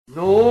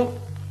Nå,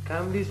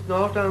 kan vi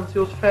snart anse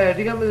oss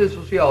färdiga med det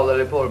sociala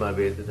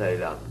reformarbetet här i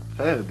landet?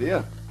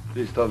 Färdiga?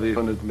 Visst har vi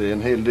hunnit med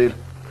en hel del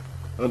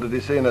under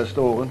de senaste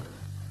åren.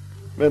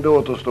 Men det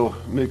återstår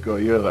mycket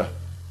att göra.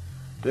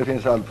 Det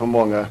finns allt för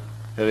många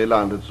här i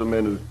landet som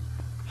ännu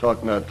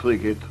saknar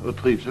trygghet och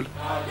trivsel.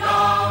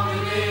 Jag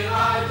vill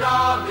leva,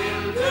 jag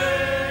vill dö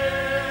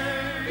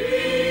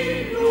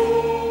i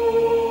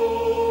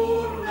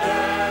Norden.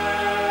 Hej,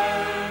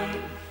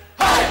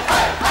 hej,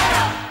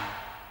 hej!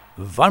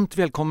 Varmt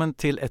välkommen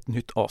till ett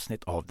nytt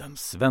avsnitt av Den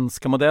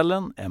svenska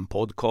modellen, en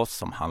podcast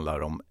som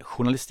handlar om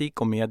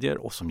journalistik och medier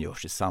och som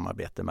görs i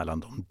samarbete mellan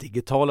de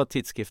digitala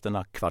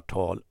tidskrifterna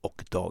Kvartal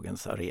och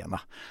Dagens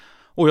Arena.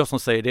 Och jag som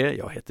säger det,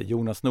 jag heter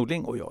Jonas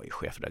Nordling och jag är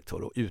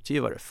chefredaktör och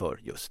utgivare för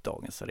just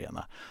Dagens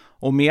Arena.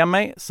 Och med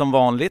mig som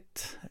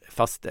vanligt,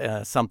 fast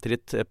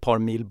samtidigt ett par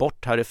mil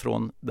bort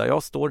härifrån där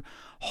jag står,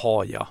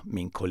 har jag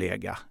min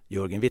kollega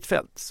Jörgen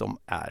Wittfeldt som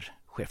är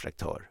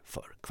chefredaktör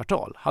för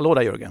Kvartal. Hallå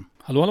där Jörgen.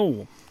 Hallå,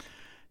 hallå.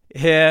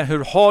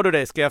 Hur har du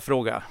det, ska jag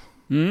fråga?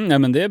 Ja,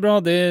 men det är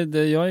bra.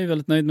 Jag är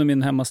väldigt nöjd med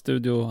min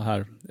hemmastudio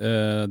här.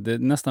 Det är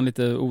nästan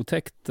lite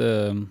otäckt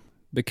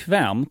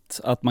bekvämt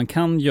att man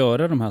kan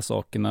göra de här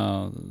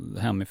sakerna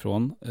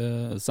hemifrån.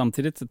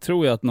 Samtidigt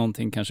tror jag att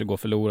någonting kanske går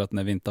förlorat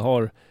när vi inte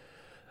har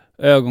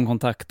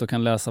ögonkontakt och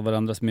kan läsa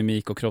varandras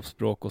mimik och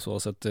kroppsspråk och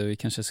så att vi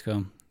kanske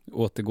ska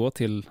återgå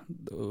till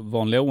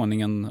vanliga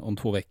ordningen om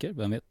 2 veckor,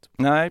 vem vet?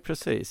 Nej,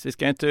 precis. Vi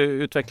ska inte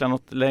utveckla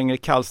något längre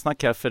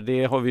kallsnack här, för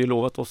det har vi ju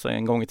lovat oss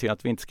en gång i tiden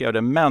att vi inte ska göra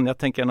det. Men jag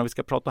tänker när vi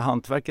ska prata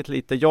hantverket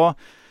lite.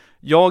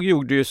 Jag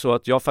gjorde ju så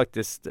att jag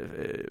faktiskt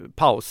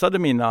pausade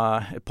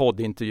mina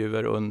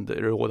poddintervjuer under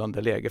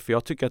rådande läge, för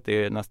jag tycker att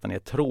det nästan är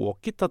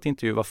tråkigt att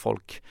intervjua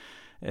folk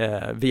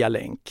via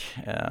länk.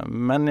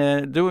 Men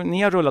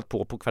ni har rullat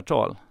på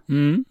Kvartal.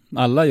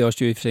 Alla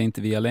görs ju i och för sig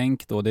inte via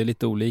länk då. Det är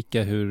lite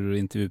olika hur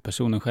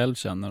intervjupersonen själv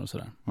känner och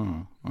sådär.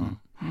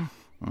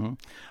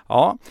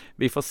 Ja,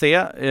 vi får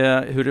se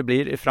hur det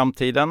blir i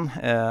framtiden.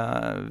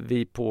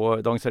 Vi på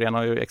Dagens Arena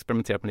har ju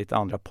experimenterat med lite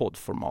andra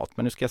poddformat.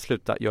 Men nu ska jag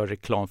sluta göra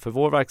reklam för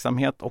vår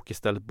verksamhet och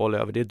istället bolla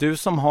över. Det är du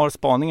som har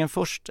spaningen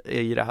först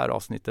i det här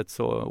avsnittet,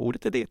 så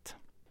ordet är ditt.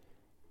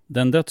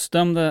 Den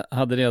dödsdömde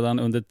hade redan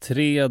under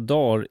 3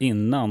 dagar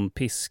innan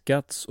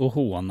piskats och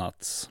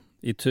hånats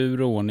i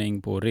tur och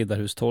ordning på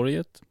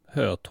Riddarhustorget,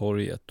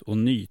 Hötorget och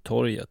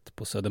Nytorget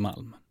på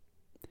Södermalm.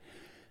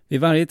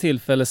 Vid varje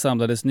tillfälle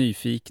samlades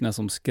nyfikna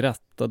som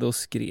skrattade och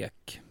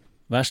skrek.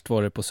 Värst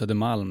var det på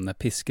Södermalm när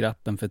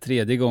piskrappen för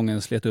 3:e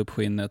gången slet upp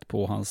skinnet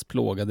på hans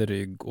plågade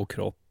rygg och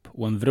kropp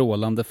och en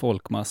vrålande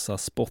folkmassa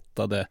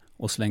spottade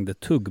och slängde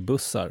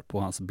tuggbussar på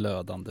hans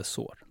blödande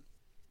sår.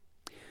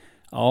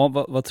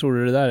 Ja, vad tror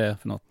du det där är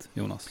för något,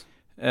 Jonas?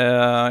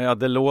 Ja,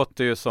 det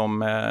låter ju som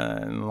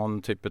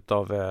någon typ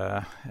av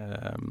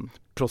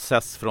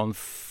process från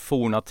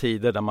forna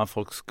tider där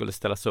folk skulle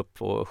ställas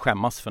upp och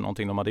skämmas för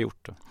någonting de hade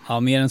gjort. Ja,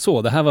 mer än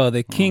så. Det här var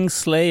The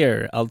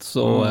Kingslayer,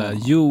 alltså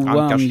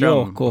Johan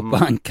Jakob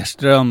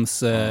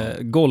Ankarströms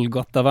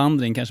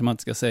Golgotavandring kanske man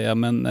inte ska säga,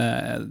 men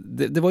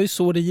det var ju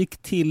så det gick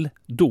till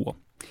då.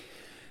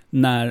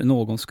 När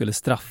någon skulle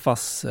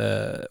straffas.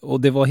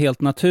 Och det var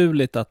helt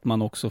naturligt att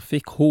man också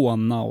fick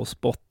håna och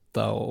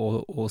spotta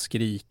och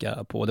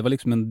skrika på. Det var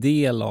liksom en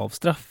del av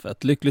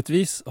straffet.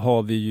 Lyckligtvis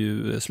har vi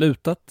ju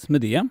slutat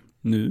med det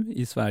nu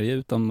i Sverige,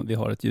 utan vi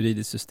har ett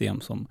juridiskt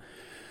system som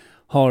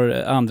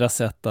har andra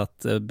sätt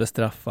att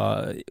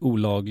bestraffa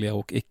olagliga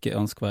och icke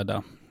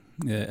önskvärda,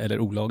 eller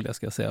olagliga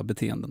ska jag säga,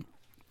 beteenden.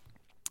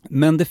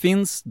 Men det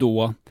finns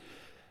då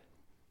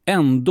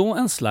ändå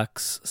en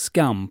slags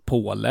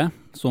skampåle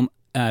som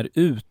är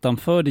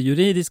utanför det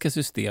juridiska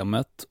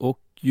systemet, och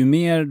ju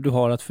mer du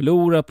har att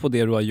förlora på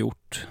det du har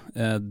gjort,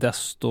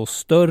 desto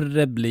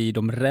större blir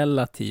de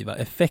relativa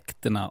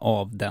effekterna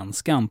av den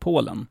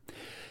skampålen.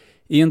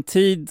 I en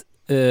tid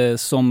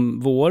som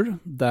vår,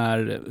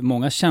 där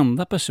många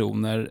kända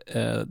personer,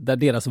 där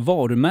deras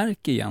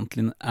varumärke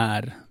egentligen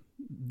är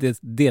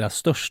deras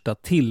största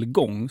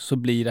tillgång, så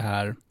blir det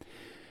här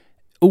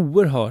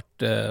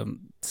oerhört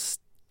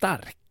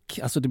starkt.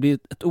 Alltså det blir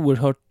ett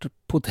oerhört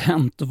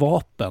potent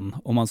vapen,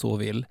 om man så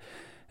vill.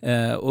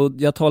 Och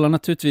jag talar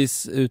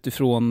naturligtvis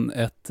utifrån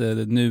ett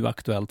nu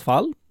aktuellt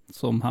fall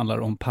som handlar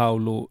om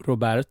Paolo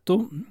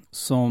Roberto,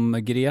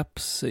 som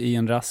greps i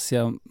en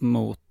razzia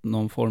mot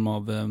någon form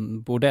av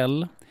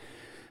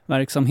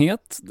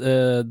bordellverksamhet,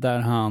 där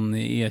han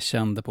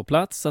erkände på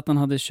plats att han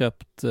hade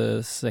köpt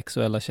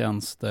sexuella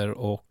tjänster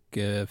och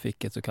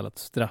fick ett så kallat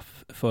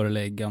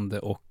straffföreläggande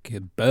och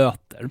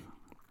böter.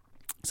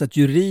 Så att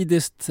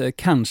juridiskt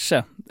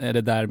kanske är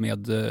det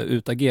därmed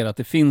utagerat.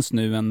 Det finns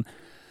nu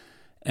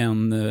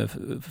en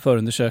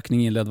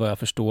förundersökning inledd, vad jag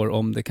förstår,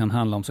 om det kan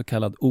handla om så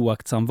kallad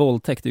oaktsam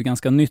våldtäkt. Det är ju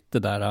ganska nytt det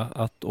där,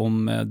 att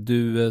om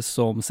du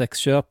som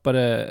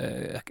sexköpare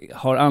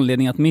har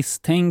anledning att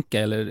misstänka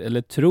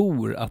eller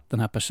tror att den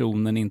här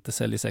personen inte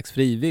säljer sex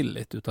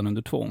frivilligt utan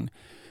under tvång,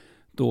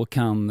 då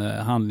kan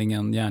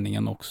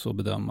gärningen också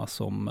bedömas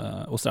som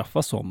och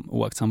straffas som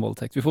oaktsam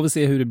våldtäkt. Vi får väl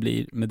se hur det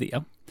blir med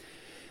det.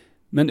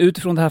 Men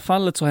utifrån det här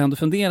fallet så har jag ändå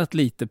funderat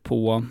lite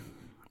på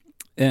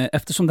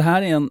eftersom det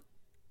här är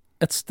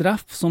ett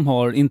straff som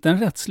har, inte en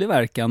rättslig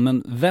verkan,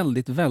 men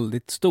väldigt,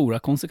 väldigt stora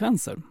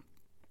konsekvenser.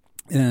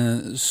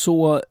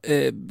 Så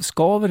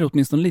skaver det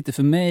åtminstone lite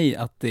för mig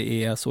att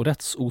det är så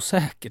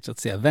rättsosäkert, så att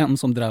säga, vem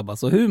som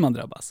drabbas och hur man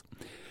drabbas.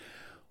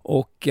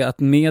 Och att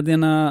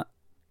medierna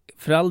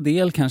för all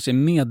del kanske är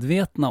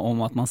medvetna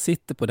om att man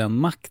sitter på den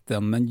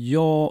makten, men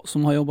jag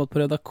som har jobbat på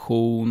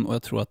redaktion, och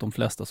jag tror att de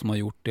flesta som har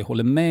gjort det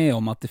håller med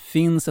om att det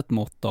finns ett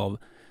mått av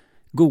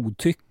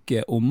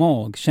godtycke och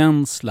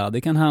magkänsla.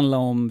 Det kan handla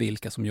om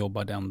vilka som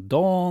jobbar den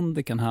dagen,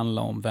 det kan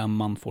handla om vem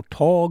man får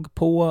tag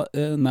på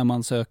när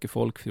man söker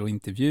folk för att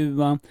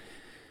intervjua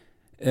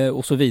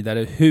och så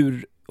vidare.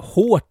 Hur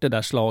hårt det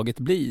där slaget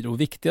blir,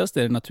 och viktigast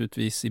är det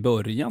naturligtvis i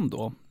början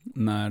då,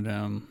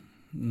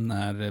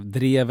 när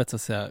drevet så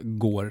att säga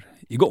går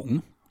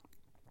igång.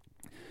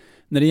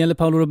 När det gäller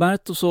Paolo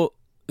Roberto så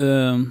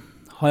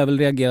har jag väl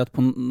reagerat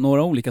på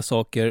några olika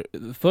saker.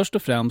 Först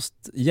och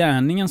främst,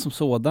 gärningen som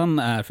sådan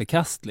är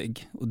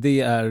förkastlig. Och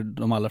det är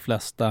de allra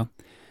flesta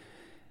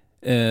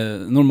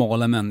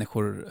normala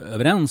människor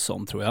överens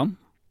om, tror jag.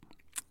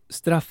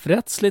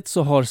 Straffrättsligt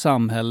så har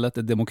samhället,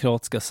 det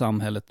demokratiska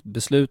samhället,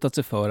 beslutat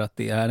sig för att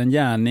det är en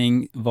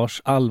gärning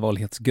vars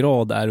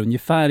allvarlighetsgrad är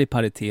ungefär i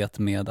paritet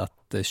med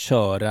att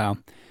köra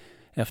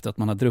efter att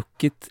man har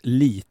druckit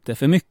lite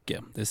för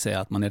mycket. Det vill säga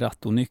att man är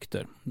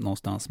rattonykter.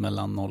 Någonstans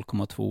mellan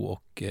 0,2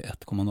 och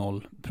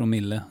 1,0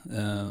 promille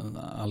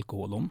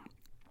alkohol.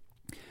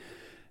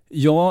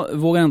 Jag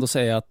vågar ändå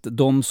säga att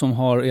de som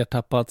har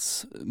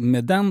ertappats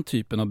med den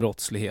typen av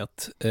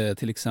brottslighet,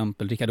 till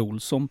exempel Rickard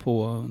Olsson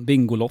på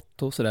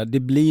Bingolotto och sådär, det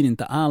blir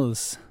inte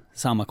alls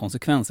samma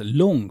konsekvenser,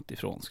 långt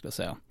ifrån skulle jag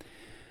säga.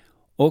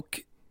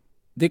 Och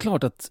det är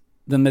klart att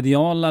den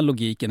mediala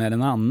logiken är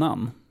en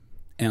annan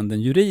än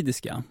den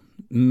juridiska.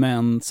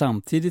 Men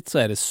samtidigt så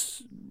är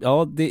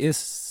det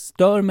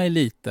stör mig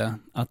lite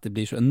att det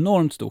blir så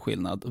enormt stor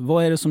skillnad.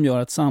 Vad är det som gör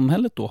att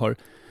samhället då har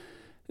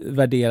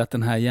värderat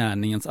den här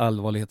gärningens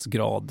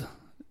allvarlighetsgrad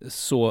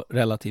så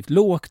relativt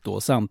lågt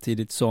då,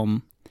 samtidigt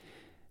som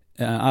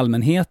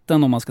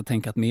allmänheten, om man ska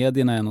tänka att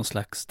medierna är någon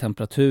slags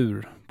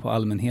temperatur på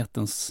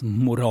allmänhetens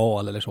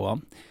moral eller så,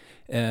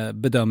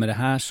 bedömer det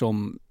här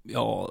som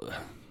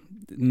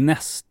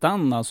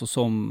nästan alltså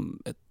som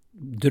ett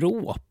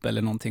dråp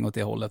eller någonting åt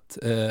det hållet.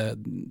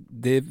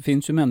 Det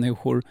finns ju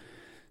människor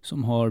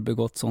som har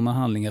begått sådana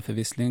handlingar för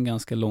visserligen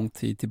ganska lång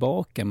tid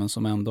tillbaka, men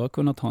som ändå har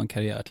kunnat ha en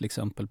karriär till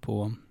exempel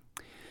på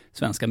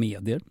svenska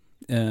medier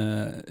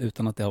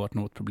utan att det har varit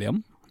något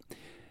problem.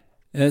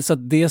 Så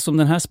att det som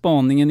den här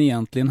spaningen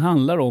egentligen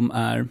handlar om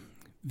är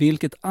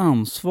vilket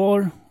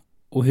ansvar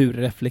och hur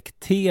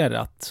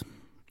reflekterat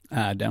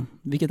är det?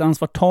 Vilket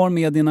ansvar tar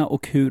medierna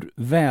och hur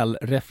väl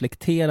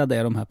reflekterade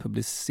är de här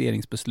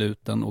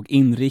publiceringsbesluten och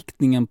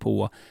inriktningen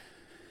på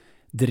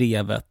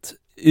drevet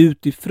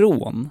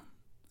utifrån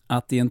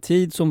att i en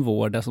tid som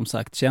vår, där som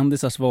sagt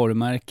kändisars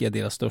varumärke är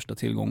deras största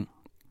tillgång,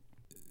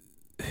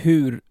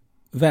 hur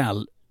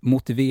väl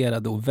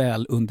motiverade och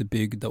väl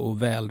underbyggda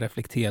och väl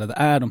reflekterade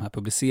är de här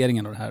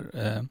publiceringarna och det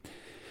här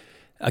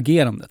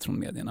agerandet från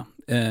medierna.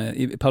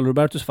 I Paolo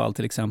Robertos fall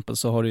till exempel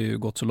så har det ju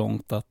gått så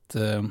långt att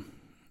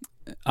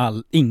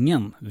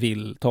ingen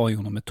vill ta i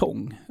honom med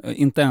tång.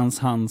 Inte ens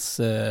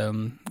hans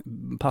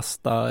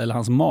pasta eller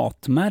hans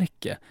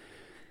matmärke.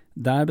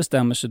 Där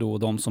bestämmer sig då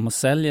de som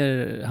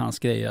säljer hans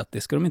grejer att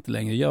det ska de inte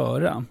längre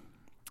göra.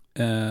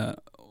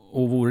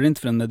 Och vore det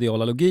inte för den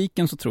mediala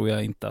logiken så tror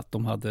jag inte att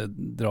de hade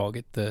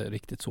dragit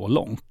riktigt så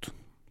långt.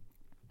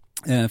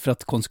 För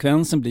att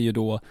konsekvensen blir ju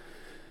då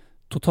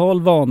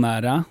total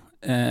vanära,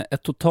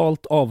 ett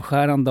totalt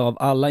avskärande av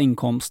alla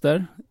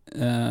inkomster,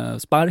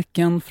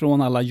 sparken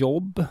från alla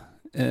jobb.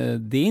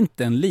 Det är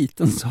inte en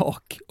liten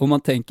sak om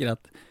man tänker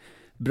att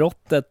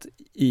brottet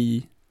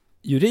i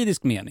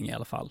juridisk mening i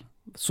alla fall,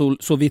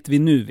 så vitt vi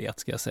nu vet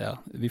ska jag säga,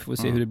 vi får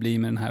se hur det blir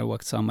med den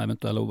här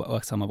eventuella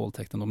oaktsamma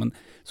våldtäkten då, men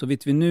så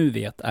vitt vi nu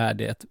vet är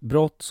det ett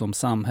brott som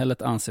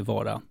samhället anser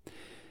vara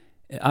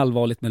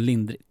allvarligt men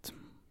lindrigt.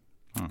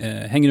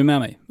 Hänger du med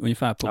mig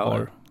ungefär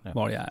på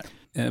var jag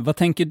är? Vad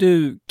tänker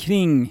du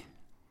kring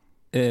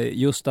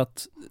just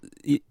att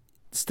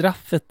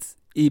straffet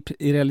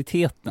i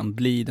realiteten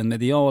blir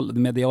det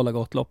mediala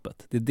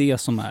gatloppet? Det är det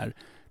som är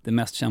det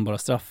mest kännbara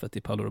straffet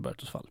i Paolo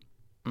Robertos fall.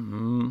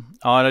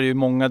 Ja, det är ju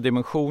många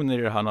dimensioner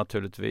i det här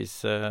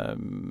naturligtvis.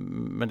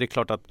 Men det är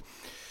klart att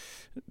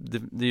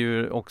det är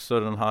ju också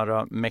den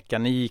här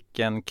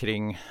mekaniken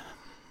kring,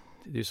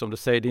 det är ju som du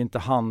säger, det är inte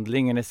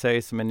handlingen i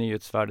sig som är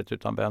nyhetsvärdet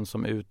utan vem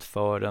som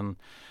utför den.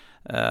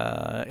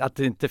 Att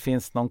det inte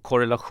finns någon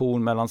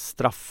korrelation mellan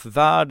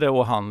straffvärde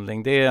och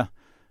handling,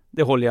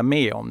 det håller jag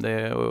med om.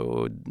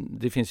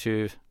 Det finns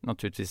ju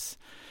naturligtvis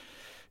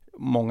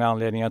många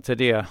anledningar till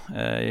det.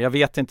 Jag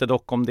vet inte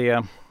dock om det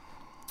är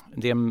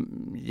en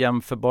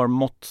jämförbar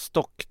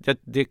måttstock.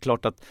 Det är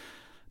klart att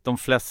de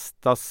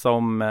flesta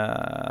som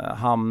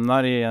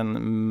hamnar i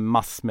en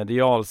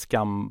massmedial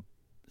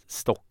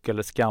skamstock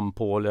eller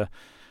skampåle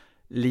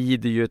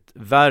lider ju ett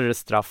värre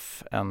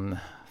straff än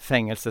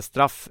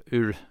fängelsestraff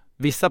ur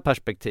vissa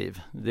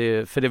perspektiv.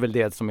 För det är väl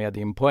det som är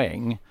din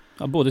poäng.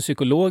 Ja, både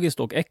psykologiskt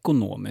och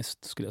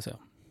ekonomiskt skulle jag säga.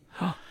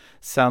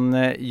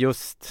 Sen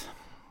just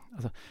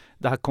alltså,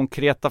 det här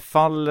konkreta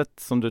fallet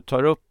som du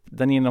tar upp,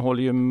 den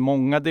innehåller ju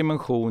många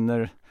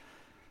dimensioner.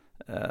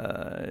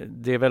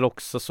 Det är väl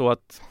också så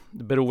att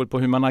det beror på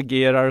hur man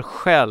agerar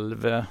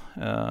själv.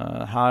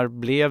 Här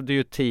blev det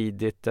ju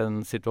tidigt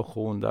en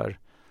situation där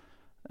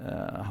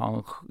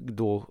han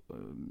då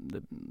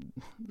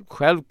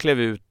själv klev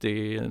ut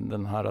i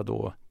den här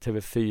då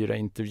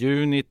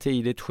TV4-intervjun i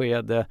tidigt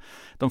skede.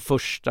 De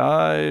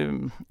första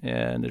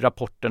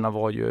rapporterna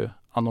var ju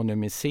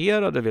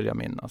anonymiserade, vill jag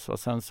minnas. Och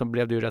sen så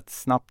blev det ju rätt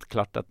snabbt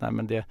klart att nej,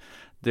 men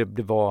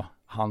det var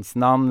hans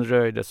namn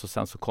röjdes, och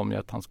sen så kom det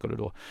att han skulle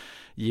då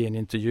ge en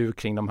intervju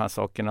kring de här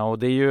sakerna. Och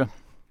det är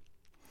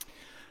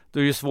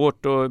ju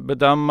svårt att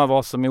bedöma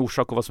vad som är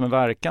orsak och vad som är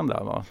verkan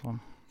där, va?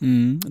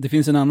 Det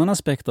finns en annan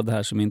aspekt av det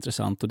här som är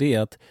intressant, och det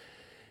är att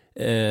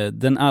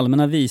den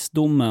allmänna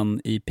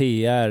visdomen i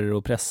PR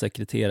och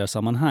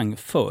pressekreterarsammanhang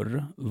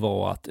förr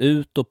var att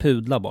ut och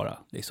pudla bara.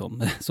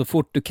 Liksom. Så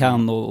fort du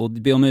kan och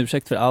be om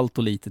ursäkt för allt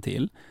och lite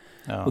till.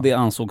 Ja. Och det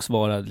ansågs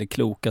vara det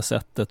kloka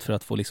sättet för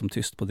att få liksom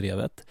tyst på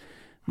drevet.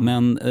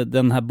 Men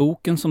den här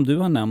boken som du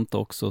har nämnt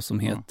också, som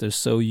heter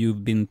So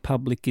You've Been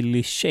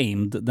Publicly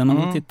Shamed, den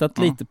har tittat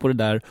lite på det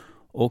där.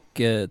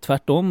 Och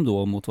tvärtom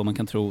då mot vad man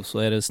kan tro, så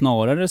är det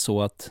snarare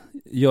så att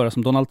göra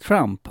som Donald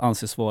Trump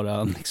anses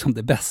vara liksom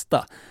det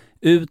bästa.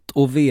 Ut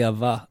och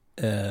veva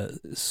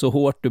så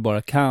hårt du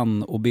bara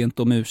kan och be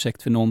inte om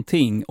ursäkt för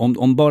någonting.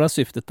 Om bara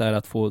syftet är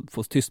att få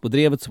tyst på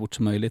drevet så fort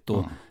som möjligt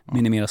och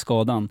minimera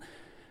skadan,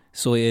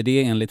 så är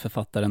det enligt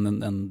författaren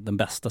den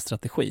bästa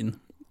strategin.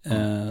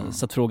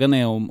 Så att frågan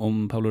är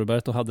om Paolo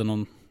Roberto hade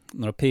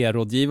några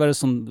PR-rådgivare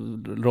som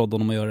rådde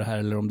honom att göra det här,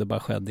 eller om det bara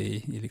skedde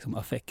i liksom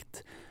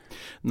affekt.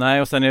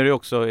 Nej, och sen är det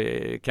också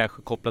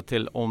kanske kopplat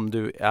till om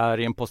du är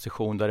i en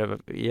position där det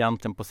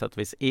egentligen på sätt och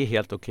vis är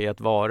helt okej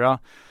att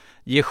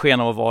ge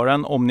sken av att vara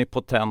en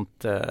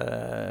omnipotent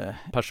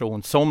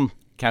person som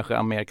kanske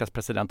Amerikas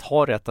president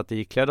har rätt att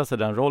ikläda sig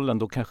den rollen.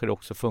 Då kanske det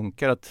också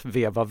funkar att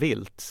veva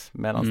vilt,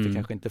 medan det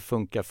kanske inte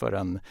funkar för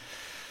en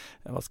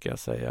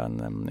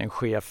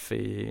chef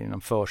i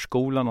en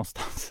förskola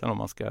någonstans, eller om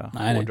man ska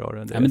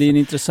hårdra det. Ja, men det är en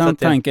intressant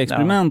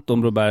tankeexperiment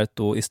om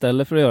Roberto,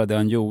 istället för att göra det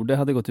han gjorde,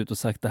 hade gått ut och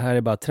sagt: det här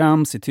är bara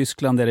trams, i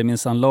Tyskland är det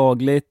minsann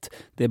lagligt,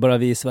 det är bara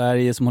vi i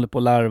Sverige som håller på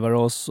att larvar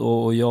oss,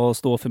 och jag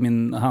står för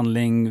min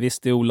handling,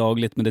 visst det är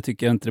olagligt, men det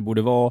tycker jag inte det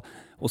borde vara,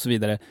 och så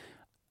vidare.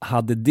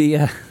 Hade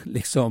det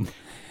liksom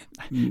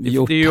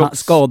gjort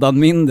skadan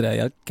mindre?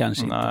 Jag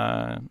kanske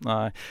inte.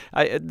 Nej.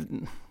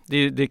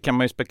 Det kan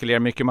man ju spekulera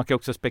mycket. Man kan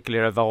också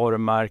spekulera i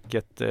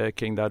varumärket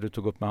kring där du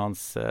tog upp med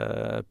hans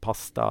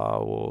pasta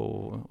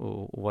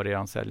och vad det är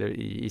han säljer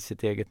i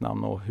sitt eget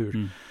namn, och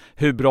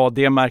hur bra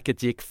det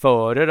märket gick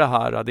före det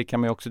här. Det kan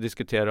man ju också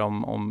diskutera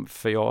om,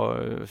 för jag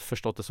har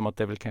förstått det som att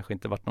det väl kanske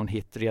inte varit någon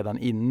hit redan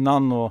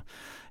innan, och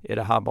är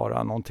det här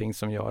bara någonting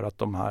som gör att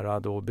de här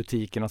då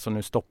butikerna som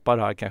nu stoppar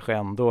här kanske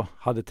ändå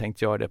hade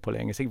tänkt göra det på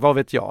längre sikt. Vad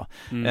vet jag?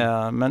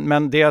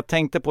 Men det jag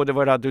tänkte på, det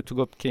var det du tog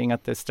upp kring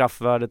att det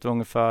straffvärdet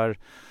ungefär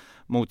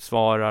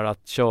motsvarar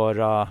att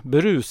köra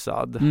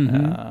berusad.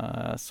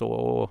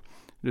 Så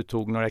du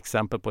tog några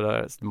exempel på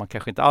det. Man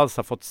kanske inte alls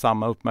har fått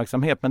samma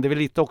uppmärksamhet, men det är väl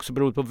lite också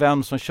beroende på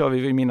vem som kör. Vi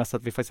vill minnas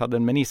att vi faktiskt hade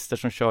en minister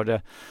som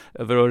körde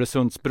över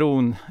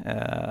Öresundsbron,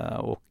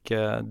 och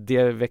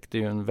det väckte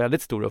ju en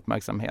väldigt stor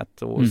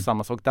uppmärksamhet, och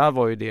samma sak där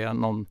var ju det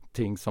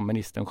någonting som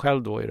ministern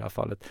själv då i det här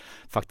fallet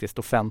faktiskt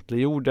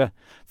offentliggjorde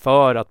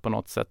för att på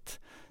något sätt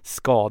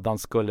skadan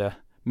skulle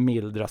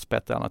mildras på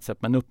ett annat sätt,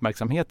 men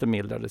uppmärksamheten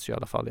mildrades ju i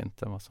alla fall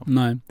inte.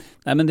 Nej,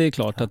 men det är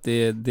klart att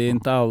det är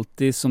inte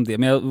alltid som det,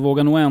 men jag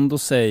vågar nog ändå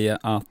säga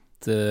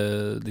att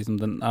liksom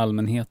den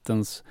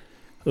allmänhetens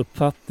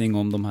uppfattning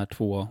om de här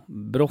två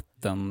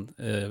brotten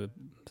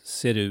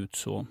ser ut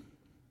så.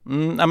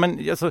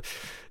 Men alltså,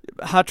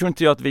 här tror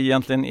inte jag att vi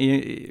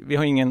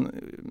egentligen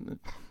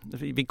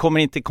vi kommer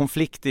inte i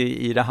konflikt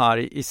i det här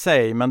i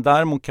sig, men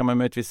däremot kan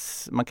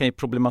man kan ju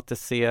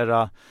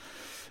problematisera.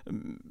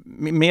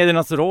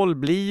 Mediernas roll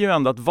blir ju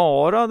ändå att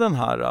vara den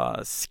här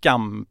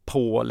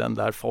skampålen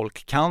där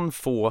folk kan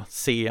få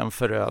se en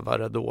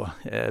förövare då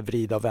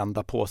vrida och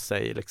vända på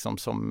sig liksom,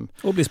 som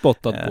och bli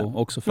spottad på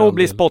också. Och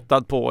bli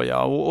spottad på,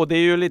 ja. Och det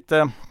är ju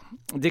lite,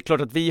 det är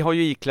klart att vi har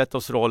ju iklätt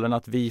oss rollen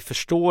att vi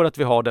förstår att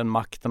vi har den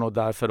makten, och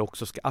därför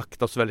också ska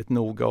akta oss väldigt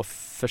noga och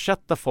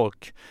försätta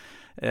folk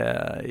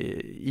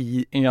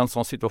i en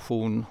sån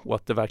situation, och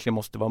att det verkligen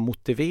måste vara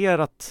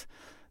motiverat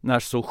när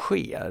så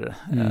sker.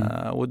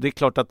 Och det är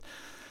klart att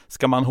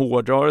ska man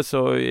hårdra det,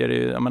 så är det,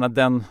 jag menar,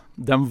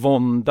 den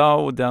vånda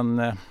och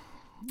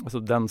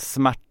den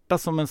smärta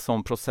som en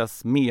sån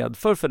process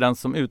medför för den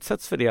som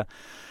utsätts för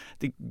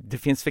det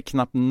finns för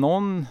knappt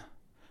någon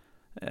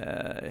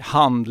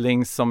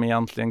handling som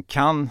egentligen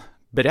kan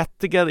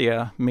berättiga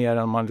det mer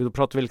än då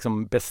pratar vi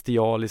liksom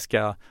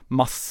bestialiska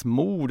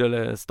massmord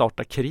eller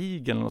starta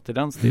krig eller något i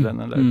den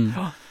stilen.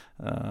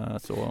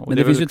 Men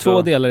det finns ju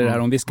två delar i det här,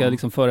 om vi ska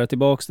liksom föra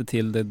tillbaka det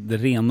till det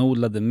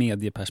renodlade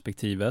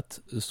medieperspektivet.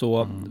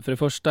 Så för det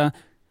första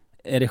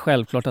är det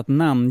självklart att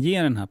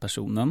namnge den här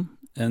personen.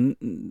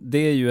 Det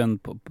är ju en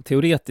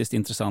teoretiskt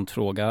intressant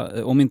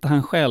fråga. Om inte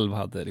han själv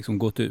hade liksom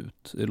gått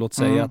ut, låt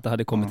säga att det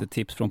hade kommit ett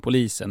tips från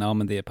polisen, ja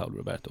men det är Paolo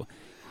Roberto.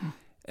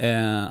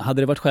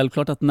 Hade det varit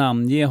självklart att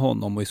namnge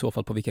honom, och i så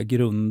fall på vilka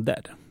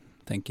grunder,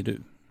 tänker du?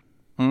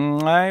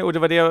 Nej, och det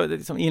var det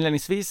liksom,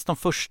 inledningsvis, de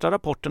första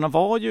rapporterna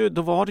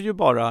var det ju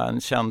bara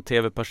en känd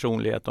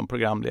tv-personlighet och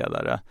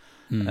programledare.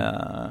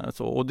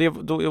 Och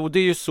det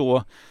är ju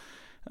så,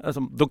 alltså,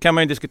 då kan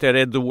man ju diskutera,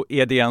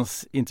 är det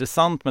ens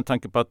intressant med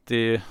tanke på att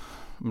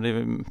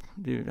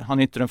han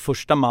är inte den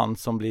första man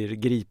som blir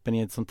gripen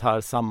i ett sånt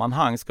här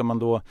sammanhang. Ska man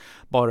då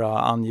bara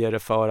ange det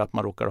för att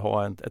man råkar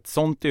ha ett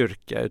sånt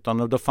yrke?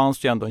 Utan då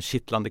fanns ju ändå en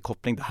kittlande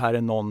koppling. Det här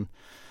är någon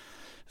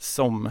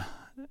som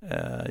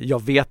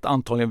jag vet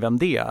antagligen vem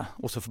det är.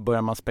 Och så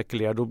börjar man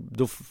spekulera.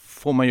 Då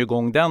får man ju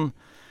igång den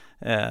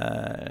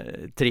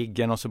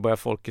triggern, och så börjar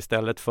folk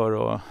istället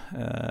för att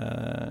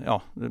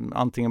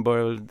antingen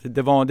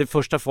det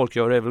första folk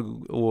gör är väl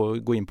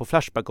att gå in på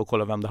Flashback och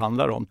kolla vem det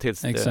handlar om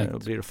tills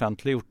det blir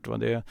offentliggjort.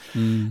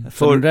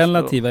 För den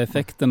relativa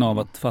effekten av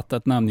att fatta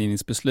ett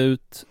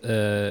namngivningsbeslut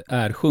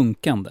är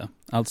sjunkande.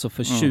 Alltså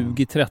för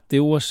 20-30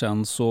 år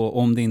sedan, så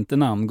om det inte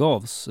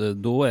namngavs,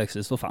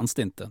 så fanns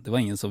det inte. Det var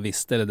ingen som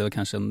visste, eller det var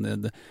kanske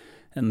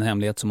en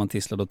hemlighet som man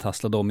tisslade och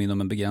tasslade om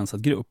inom en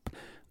begränsad grupp.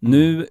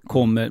 Nu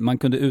man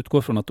kunde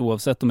utgå från att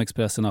oavsett om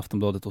Expressen,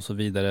 Aftonbladet och så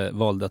vidare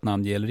valde att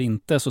namnge eller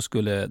inte, så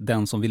skulle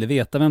den som ville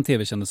veta vem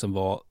tv-kändisen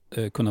var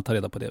kunna ta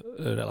reda på det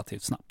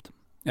relativt snabbt.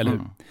 Eller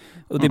hur?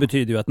 Och det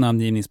betyder ju att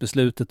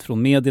namngivningsbeslutet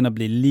från medierna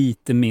blir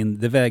lite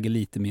mindre, det väger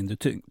lite mindre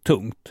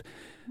tungt.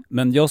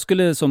 Men jag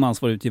skulle som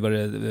ansvarig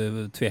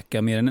utgivare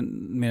tveka mer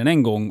än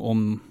en gång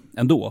om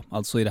ändå,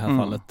 alltså i det här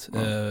fallet.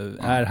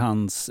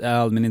 Är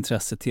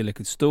allmänintresse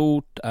tillräckligt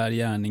stort? Är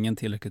gärningen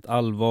tillräckligt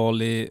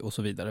allvarlig? Och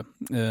så vidare.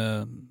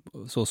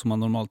 Så som man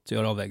normalt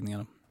gör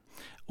avvägningarna.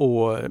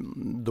 Och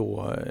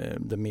då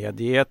det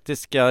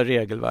medieetiska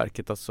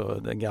regelverket,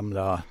 alltså den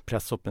gamla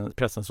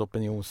pressens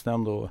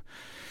opinionsnämnd, och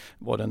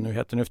vad den nu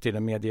heter nu för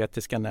tiden,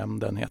 medieetiska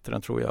nämnden heter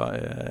den, tror jag,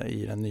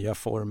 i den nya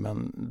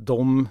formen.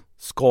 De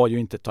ska ju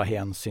inte ta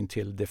hänsyn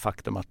till det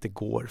faktum att det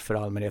går för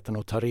allmänheten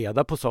att ta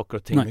reda på saker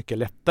och ting mycket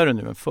lättare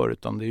nu än förr,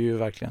 utan det är ju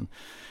verkligen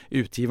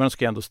utgivaren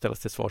ska ändå ställas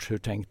till svars. Hur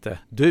tänkte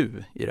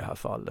du i det här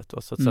fallet?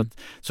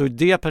 Så i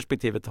det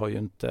perspektivet har ju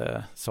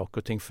inte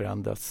saker och ting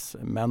förändrats.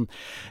 Men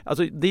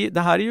alltså,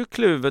 det här är ju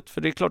kluvet,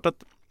 för det är klart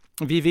att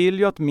vi vill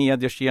ju att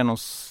mediers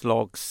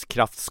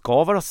genomslagskraft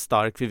ska vara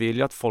stark. Vi vill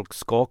ju att folk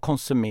ska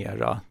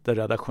konsumera det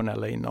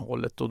redaktionella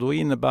innehållet, och då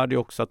innebär det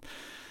också att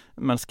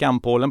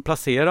skampålen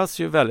placeras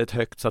ju väldigt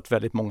högt så att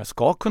väldigt många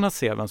ska kunna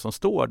se vem som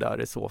står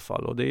där i så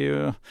fall. Och det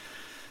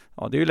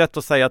är ju lätt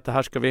att säga att det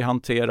här ska vi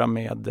hantera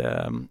med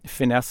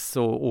finess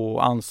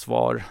och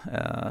ansvar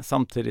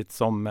samtidigt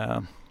som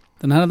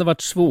den här hade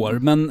varit svår,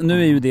 men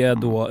nu är ju det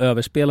då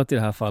överspelat i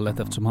det här fallet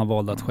eftersom han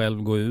valde att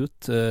själv gå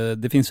ut.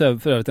 Det finns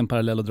för övrigt en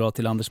parallell att dra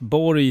till Anders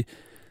Borg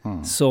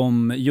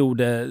som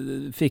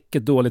fick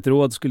ett dåligt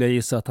råd, skulle jag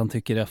gissa att han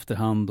tycker i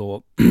efterhand,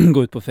 då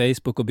gå ut på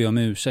Facebook och be om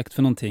ursäkt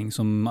för någonting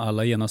som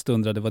alla genast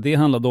undrade vad det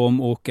handlade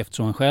om, och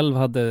eftersom han själv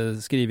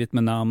hade skrivit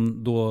med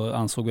namn, då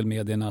ansåg väl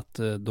medierna att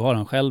då har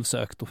han själv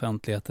sökt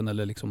offentligheten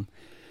eller liksom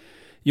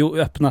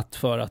öppnat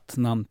för att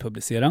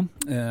namnpublicera.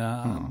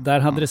 Där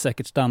hade det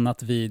säkert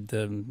stannat vid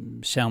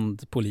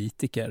känd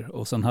politiker,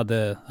 och sen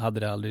hade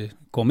det aldrig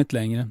kommit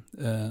längre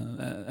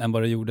än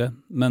vad det gjorde.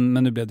 Men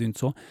nu blev det ju inte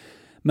så.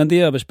 Men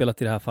det är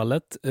överspelat i det här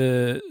fallet.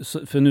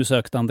 För nu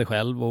sökte han det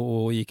själv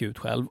och gick ut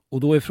själv. Och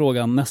då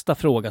är nästa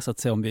fråga, så att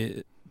säga, om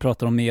vi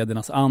pratar om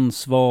mediernas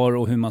ansvar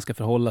och hur man ska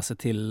förhålla sig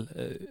till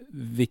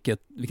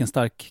vilken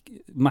stark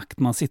makt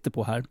man sitter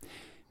på här.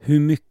 Hur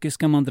mycket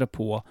ska man dra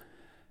på?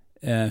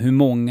 Hur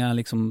många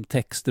liksom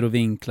texter och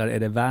vinklar är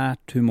det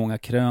värt? Hur många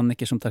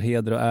kröniker som tar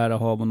heder och ära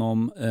av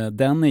honom?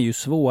 Den är ju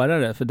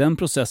svårare, för den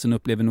processen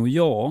upplever nog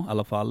jag i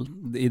alla fall,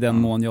 i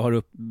den mån jag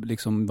har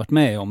varit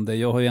med om det.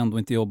 Jag har ju ändå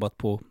inte jobbat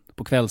på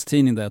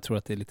kvällstidning där jag tror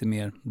att det är lite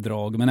mer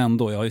drag, men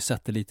ändå, jag har ju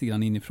sett det lite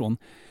grann inifrån.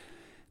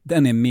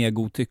 Den är mer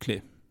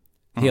godtycklig,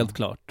 helt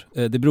klart.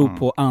 Det beror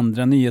på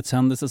andra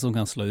nyhetshändelser som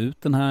kan slå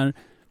ut den här.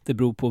 Det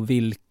beror på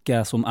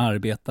vilka som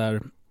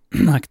arbetar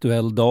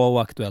aktuell dag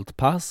och aktuellt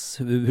pass,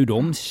 hur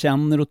de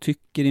känner och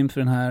tycker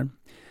inför den här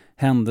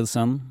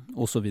händelsen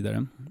och så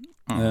vidare.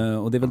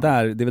 Och det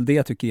är väl det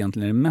jag tycker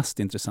egentligen är det mest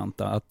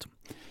intressanta, att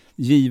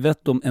givet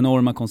de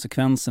enorma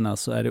konsekvenserna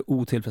så är det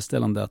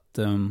otillfredsställande att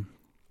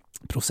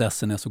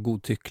processen är så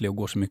godtycklig och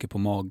går så mycket på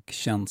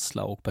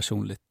magkänsla och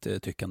personligt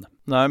tyckande.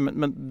 Nej,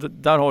 men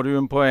där har du ju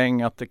en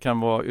poäng att det kan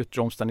vara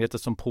yttre omständigheter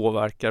som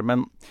påverkar.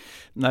 Men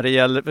när det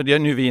gäller, för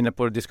nu är vi inne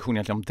på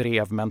diskussionen om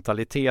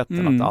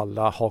drevmentaliteten, att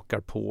alla hakar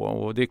på.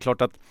 Och det är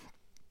klart att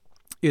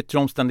yttre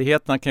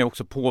omständigheterna kan ju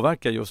också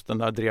påverka just den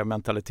där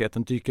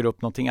drevmentaliteten. Dyker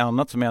upp någonting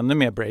annat som är ännu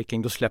mer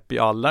breaking, då släpper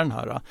ju alla den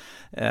här.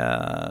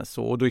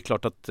 Och då är det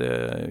klart att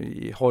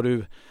har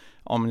du,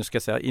 om nu ska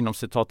säga inom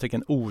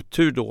citattecken,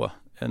 otur då,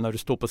 när du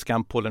står på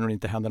skampålen och det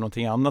inte händer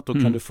någonting annat, då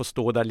kan du få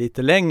stå där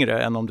lite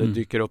längre än om det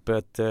dyker upp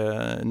ett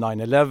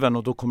 9/11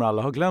 och då kommer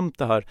alla ha glömt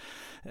det här.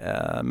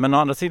 Men å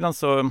andra sidan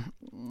så,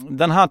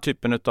 den här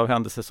typen av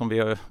händelser som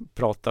vi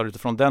pratar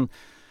utifrån,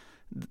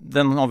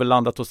 den har väl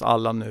landat hos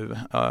alla nu,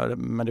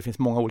 men det finns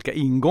många olika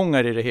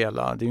ingångar i det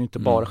hela. Det är ju inte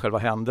bara själva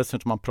händelsen,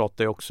 utan man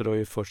pratar ju också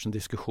då först en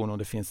diskussion om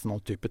det finns någon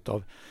typ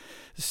av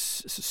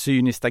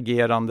cyniskt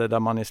agerande där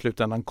man i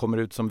slutändan kommer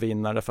ut som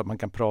vinnare för att man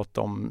kan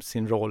prata om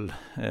sin roll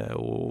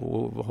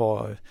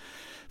och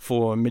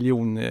få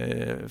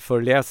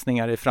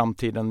miljonföreläsningar i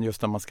framtiden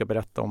just när man ska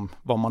berätta om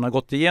vad man har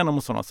gått igenom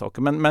och sådana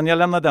saker. Men jag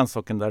lämnar den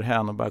saken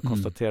därhän och börjar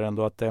konstatera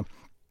ändå att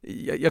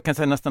jag kan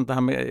säga nästan att det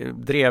här med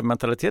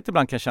drevmentalitet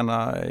ibland kan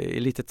känna är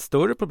lite ett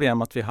större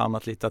problem, att vi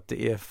hamnat lite att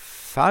det är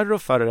färre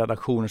och färre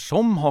redaktioner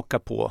som hakar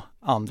på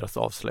andras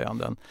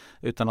avslöjanden,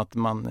 utan att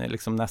man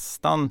liksom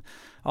nästan,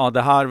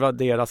 det här var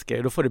deras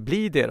grej, då får det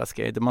bli deras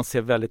grej. Man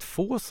ser väldigt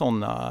få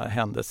sådana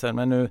händelser.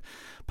 Men nu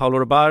Paolo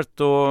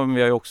Roberto,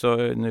 vi har ju också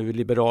nu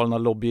Liberalerna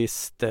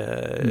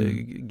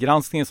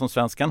lobbyistgranskningen som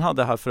Svenskan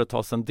hade här för ett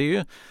tag sedan, det är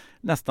ju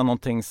nästan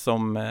någonting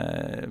som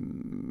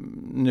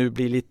nu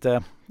blir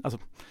lite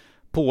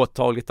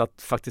påtagligt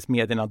att faktiskt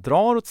medierna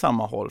drar åt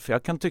samma håll. För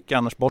jag kan tycka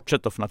annars,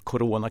 bortsett från att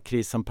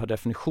coronakrisen per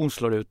definition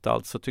slår ut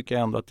allt, så tycker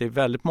jag ändå att det är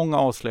väldigt många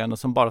avslöjanden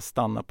som bara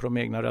stannar på de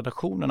egna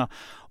redaktionerna.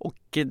 Och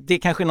det är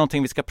kanske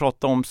någonting vi ska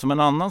prata om som en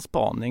annan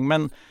spaning.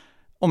 Men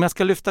om jag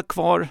ska lyfta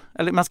kvar,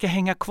 eller man ska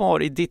hänga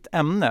kvar i ditt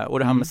ämne och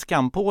det här med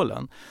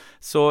skampålen,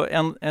 så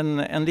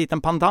en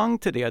liten pandang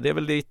till det är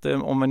väl lite,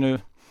 om vi nu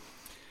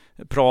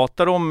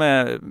pratar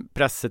om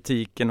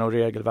pressetiken och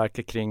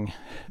regelverket kring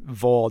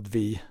vad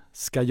vi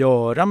ska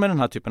göra med den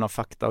här typen av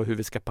fakta och hur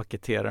vi ska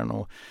paketera den,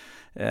 och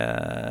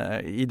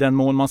i den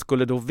mån man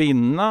skulle då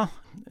vinna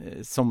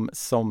som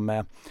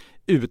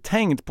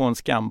uthängd på en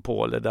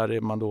skampåle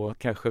där man då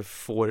kanske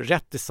får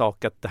rätt i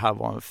sak att det här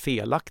var en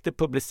felaktig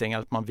publicering,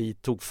 att man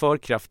vidtog för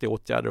kraftiga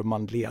åtgärder och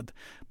man led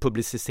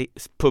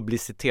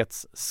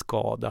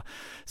publicitetsskada,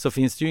 så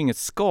finns det ju inget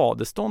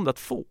skadestånd att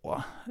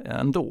få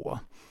ändå.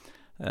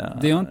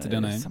 Det är inte det,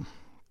 nej.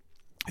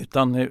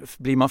 Utan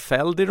blir man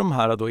fälld i de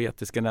här då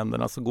etiska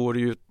nämnderna, så går det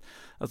ju,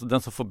 alltså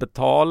den som får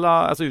betala,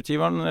 alltså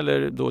utgivaren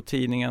eller då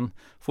tidningen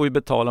får ju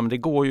betala, men det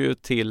går ju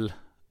till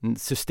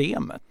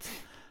systemet.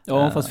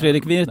 Ja, fast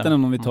Fredrik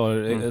Virtanen, om vi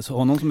tar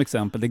honom som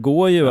exempel, det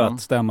går ju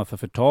att stämma för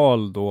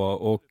förtal då,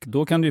 och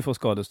då kan du ju få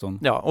skadestånd.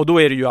 Ja, och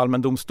då är det ju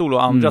allmän domstol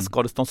och andra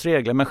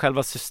skadeståndsregler, men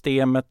själva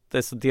systemet,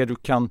 alltså det du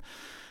kan,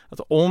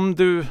 alltså om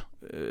du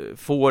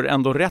får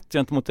ändå rätt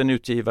gentemot en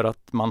utgivare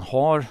att man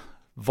har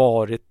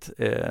varit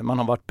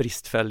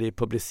bristfällig i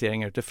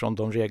publiceringar utifrån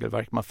de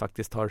regelverk man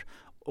faktiskt har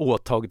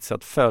åtagit sig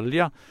att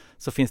följa,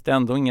 så finns det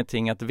ändå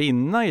ingenting att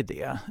vinna i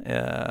det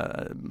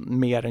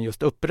mer än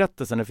just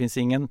upprättelsen. Det finns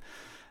ingen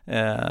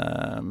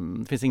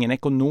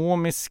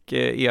ekonomisk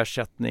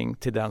ersättning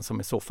till den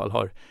som i så fall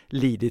har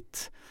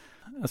lidit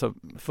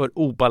för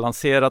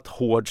obalanserat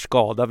hård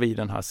skada vid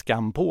den här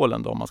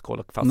skampålen då, om man ska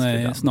hålla fast vid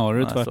den. Nej,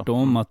 snarare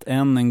tvärtom, att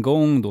än en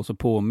gång då så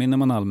påminner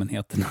man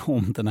allmänheten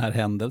om den här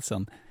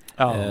händelsen.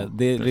 Ja,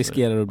 det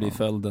riskerar att bli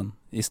följden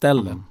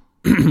istället,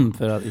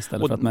 för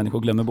att människor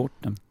glömmer bort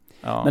den.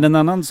 Ja. Men en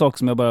annan sak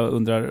som jag bara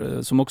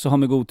undrar, som också har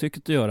med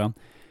godtycket att göra,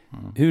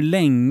 hur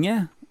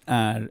länge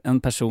är en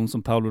person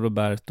som Paolo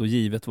Roberto,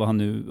 givet vad han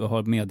nu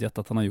har medgett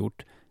att han har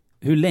gjort,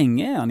 hur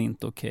länge är han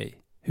inte okej?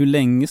 Hur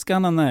länge ska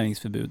han ha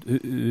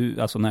näringsförbud?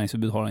 Alltså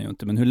näringsförbud har han ju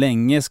inte, men hur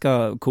länge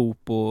ska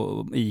Coop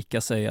och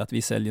Ica säga att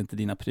vi säljer inte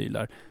dina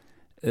prylar?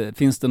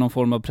 Finns det någon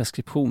form av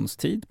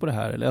preskriptionstid på det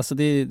här? Eller? Alltså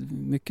det är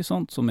mycket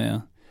sånt som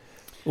är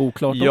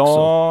oklart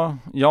också.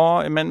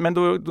 Ja, men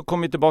då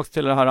kommer vi tillbaka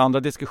till den här andra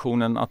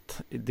diskussionen,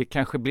 att det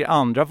kanske blir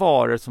andra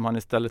varor som han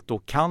istället då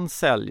kan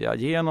sälja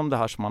genom det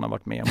här som han har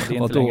varit med om. Det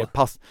är inte längre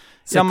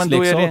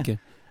sexleksaker?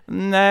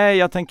 Nej,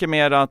 jag tänker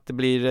mer att det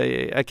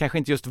blir kanske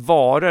inte just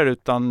varor,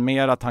 utan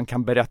mer att han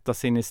kan berätta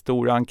sin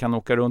historia, han kan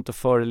åka runt och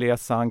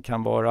föreläsa, han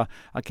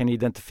kan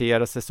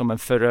identifiera sig som en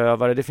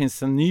förövare. Det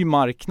finns en ny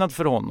marknad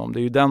för honom. Det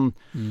är ju den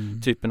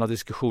typen av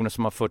diskussioner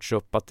som har förts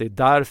upp, att det är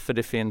därför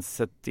det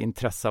finns ett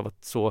intresse av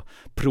att så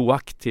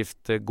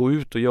proaktivt gå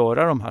ut och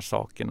göra de här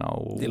sakerna.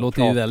 Och det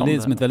låter ju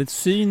väldigt, som ett väldigt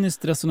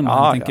cyniskt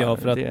resonemang, tänker jag,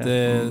 för att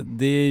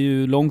det är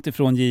ju långt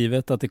ifrån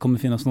givet att det kommer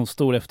finnas någon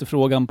stor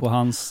efterfrågan på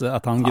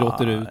att han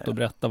gråter ut och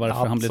berättar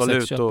varför han blev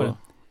sexköpare.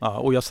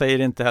 Och jag säger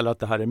inte heller att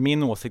det här är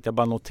min åsikt, jag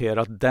bara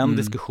noterar att den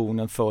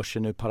diskussionen förs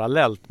nu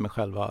parallellt med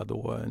själva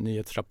då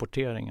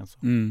nyhetsrapporteringen. Så.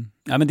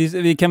 Ja, men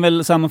vi kan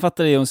väl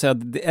sammanfatta det och säga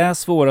att det är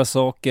svåra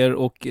saker,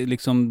 och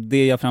liksom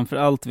det jag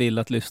framförallt vill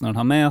att lyssnaren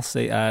har med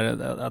sig är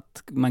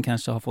att man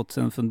kanske har fått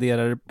en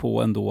funderare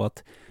på ändå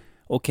att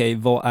okej,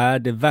 vad är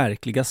det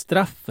verkliga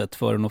straffet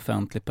för en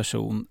offentlig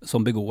person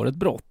som begår ett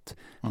brott?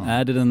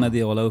 Är det den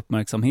mediala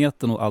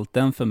uppmärksamheten och allt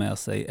den för med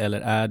sig,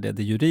 eller är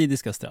det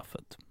juridiska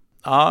straffet?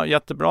 Ja,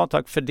 jättebra,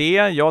 tack för det.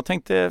 Jag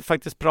tänkte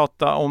faktiskt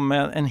prata om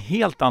en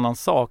helt annan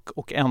sak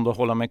och ändå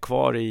hålla mig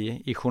kvar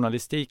i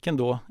journalistiken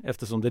då,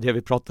 eftersom det är det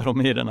vi pratar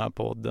om i den här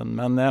podden.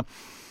 Men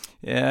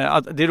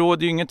Det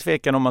råder ju ingen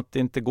tvekan om att det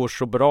inte går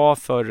så bra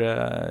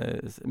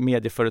för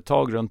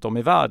medieföretag runt om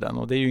i världen,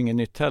 och det är ju ingen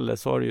nytt heller.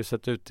 Så har det ju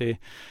sett ut i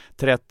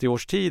 30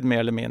 års tid mer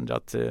eller mindre,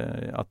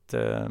 att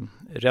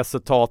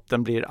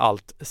resultaten blir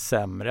allt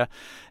sämre.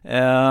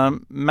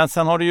 Men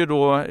sen har det ju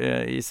då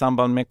i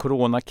samband med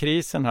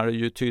coronakrisen har det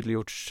ju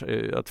tydliggjorts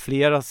att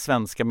flera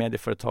svenska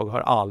medieföretag har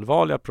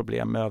allvarliga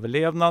problem med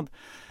överlevnad.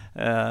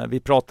 Vi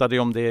pratade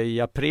ju om det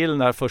i april,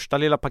 när första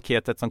lilla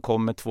paketet som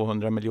kom med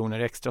 200 miljoner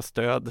extra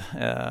stöd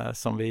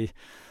som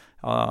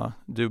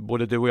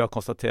både du och jag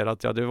konstaterade att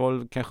det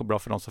var kanske bra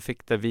för de som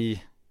fick det.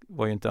 Vi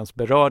var ju inte ens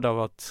berörda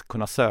av att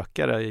kunna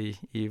söka det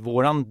i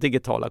våran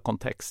digitala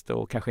kontext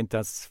och kanske inte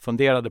ens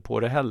funderade på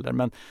det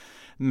heller.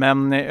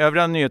 Men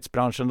övriga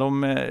nyhetsbranschen,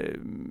 de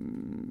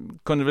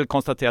kunde väl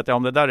konstatera att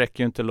om det där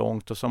räcker ju inte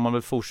långt, och så har man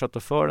väl fortsatt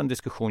att föra en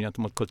diskussion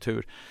gentemot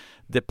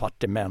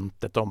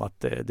kulturdepartementet om att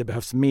det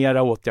behövs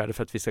mera åtgärder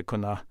för att vi ska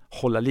kunna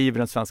hålla liv i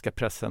den svenska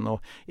pressen.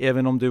 Och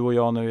även om du och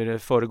jag nu i det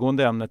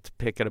föregående ämnet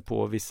pekade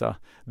på vissa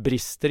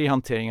brister i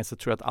hanteringen, så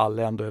tror jag att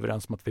alla är ändå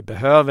överens om att vi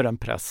behöver en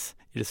press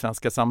i det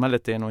svenska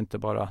samhället. Det är nog inte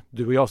bara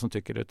du och jag som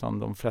tycker det, utan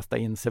de flesta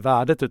inser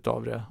värdet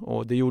utav det.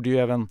 Och det gjorde ju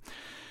även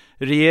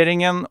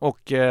regeringen,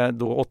 och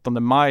då 8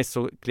 maj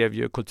så klev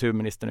ju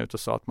kulturministern ut och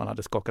sa att man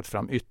hade skakat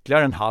fram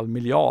ytterligare 0,5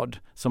 miljard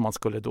som man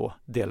skulle då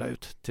dela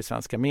ut till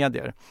svenska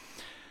medier.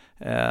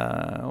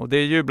 Och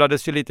det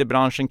jublades ju lite i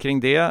branschen kring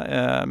det,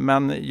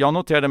 men jag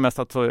noterade mest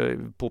att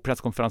på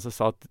presskonferensen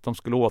sa att de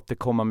skulle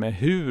återkomma med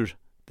hur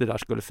det där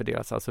skulle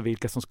fördelas, alltså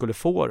vilka som skulle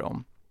få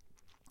dem.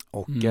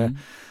 Och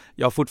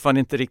jag har fortfarande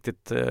inte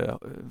riktigt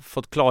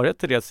fått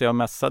klarhet i det, så jag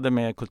mässade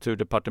med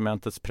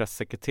kulturdepartementets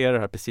pressekreterare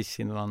här precis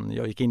innan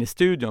jag gick in i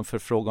studion för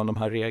fråga om de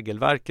här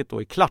regelverket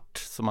då är klart,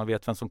 så man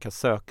vet vem som kan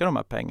söka de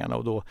här pengarna,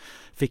 och då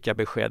fick jag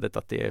beskedet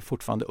att det är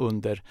fortfarande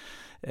under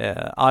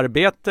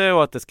arbete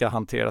och att det ska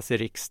hanteras i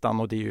riksdagen,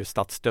 och det är ju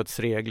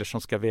statsstödsregler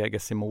som ska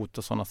vägas emot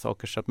och sådana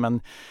saker. Så att,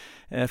 men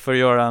för att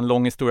göra en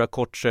lång historia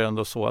kort så är det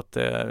ändå så att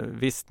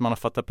visst, man har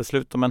fattat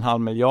beslut om 0,5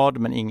 miljard,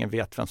 men ingen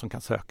vet vem som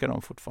kan söka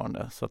dem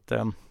fortfarande. Så att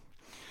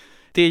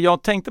det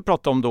jag tänkte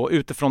prata om då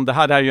utifrån det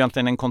här är ju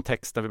egentligen en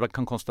kontext där vi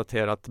kan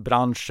konstatera att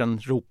branschen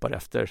ropar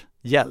efter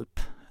hjälp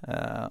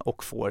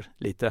och får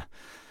lite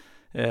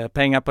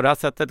pengar på det här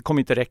sättet. Det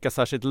kommer inte räcka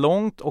särskilt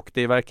långt, och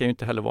det verkar ju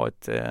inte heller vara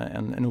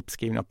en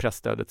uppskrivning av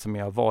pressstödet som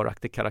är av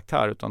varaktig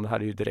karaktär, utan det här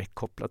är ju direkt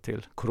kopplat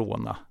till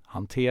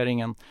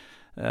coronahanteringen.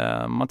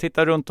 Man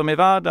tittar runt om i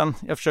världen.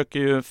 Jag försöker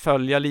ju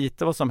följa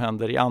lite vad som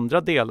händer i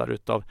andra delar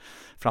utav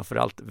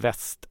framförallt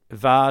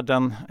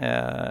västvärlden,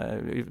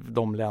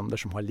 de länder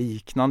som har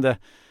liknande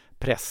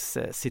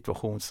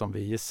presssituation som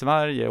vi i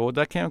Sverige. Och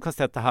där kan jag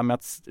konstatera att det här med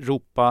att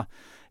ropa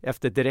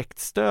efter direkt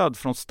stöd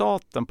från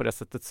staten på det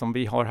sättet som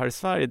vi har här i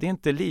Sverige, det är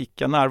inte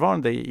lika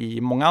närvarande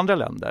i många andra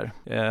länder.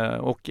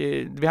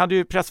 Vi hade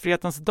ju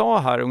pressfrihetens dag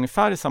här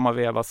ungefär i samma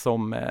veva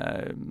som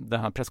den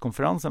här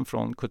presskonferensen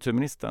från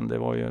kulturministern. Det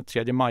var ju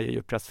 3 maj är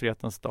ju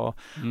pressfrihetens dag.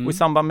 Och i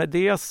samband med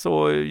det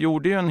så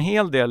gjorde ju en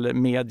hel del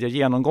medier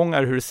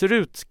genomgångar hur det ser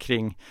ut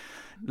kring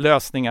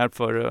lösningar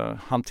för att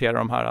hantera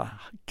de här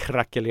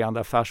krackelerande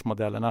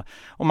affärsmodellerna.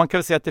 Och man kan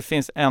väl säga att det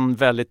finns en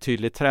väldigt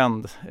tydlig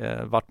trend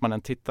vart man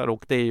än tittar,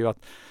 och det är ju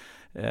att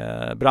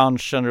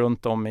branschen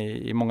runt om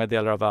i många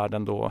delar av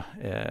världen då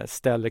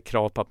ställer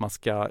krav på att man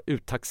ska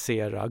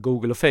uttaxera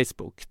Google och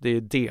Facebook. Det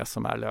är det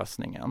som är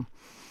lösningen.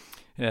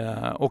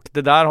 Och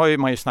det där har ju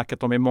man ju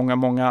snackat om i många,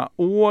 många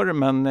år,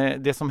 men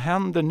det som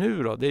händer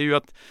nu då, det är ju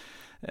att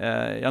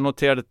jag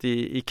noterade att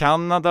i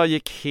Kanada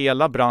gick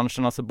hela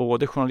branschen, alltså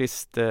både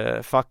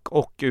journalistfack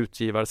och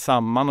utgivare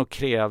samman och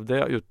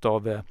krävde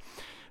utav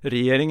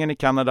regeringen i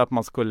Kanada att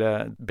man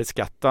skulle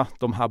beskatta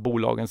de här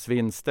bolagens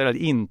vinster eller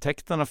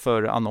intäkterna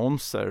för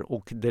annonser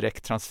och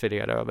direkt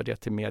transferera över det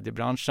till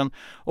mediebranschen.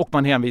 Och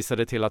man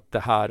hänvisade till att det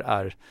här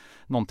är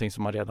någonting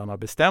som man redan har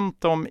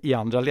bestämt om i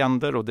andra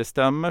länder, och det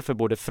stämmer, för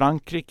både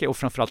Frankrike och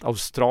framförallt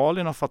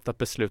Australien har fattat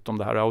beslut om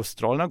det här.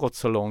 Australien har gått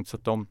så långt så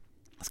att de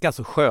ska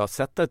alltså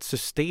sjösätta ett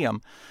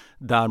system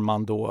där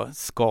man då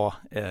ska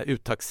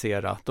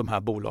uttaxera de här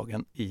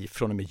bolagen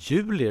från och med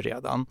juli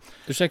redan.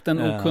 Ursäkta,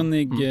 en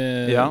okunnig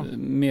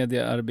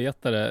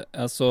mediearbetare.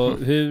 Alltså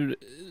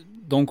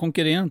de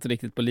konkurrerar inte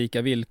riktigt på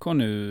lika villkor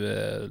nu,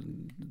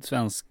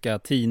 svenska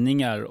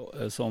tidningar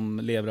som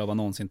lever av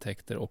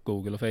annonsintäkter och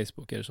Google och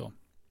Facebook, är det så?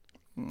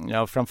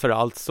 Ja,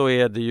 framförallt så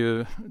är det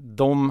ju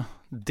de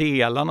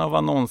delarna av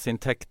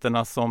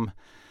annonsintäkterna som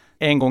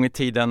en gång i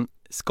tiden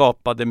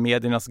skapade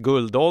mediernas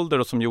guldålder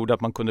och som gjorde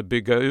att man kunde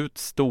bygga ut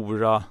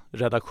stora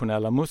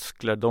redaktionella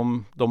muskler.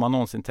 De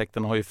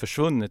annonsintäkterna har ju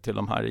försvunnit till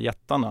de här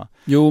jättarna.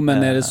 Jo,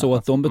 men är det så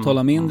att de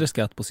betalar mindre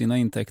skatt på sina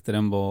intäkter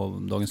än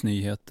vad Dagens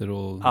Nyheter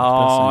och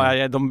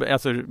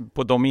alltså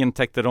på de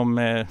intäkter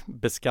de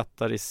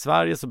beskattar i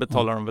Sverige så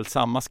betalar de väl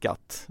samma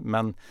skatt.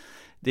 Men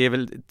det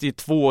är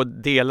två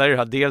delar i det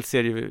här. Dels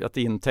är det ju att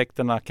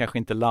intäkterna kanske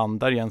inte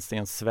landar i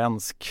en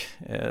svensk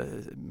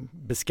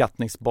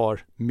beskattningsbar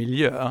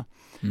miljö.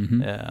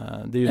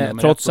 Det är ju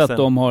trots att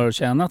de har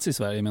tjänats i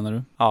Sverige, menar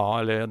du? Ja,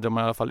 eller de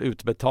har i alla fall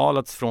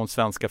utbetalats från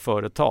svenska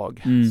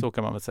företag. Så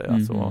kan man väl säga.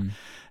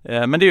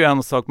 Men det är ju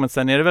en sak, men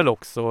sen är det väl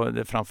också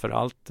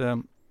framförallt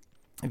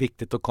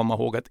viktigt att komma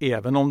ihåg att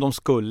även om de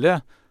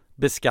skulle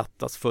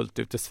beskattas fullt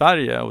ut i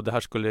Sverige och det här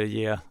skulle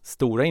ge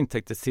stora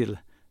intäkter till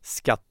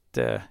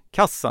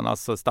skattekassan,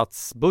 alltså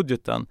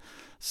statsbudgeten,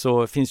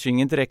 så finns ju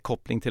ingen direkt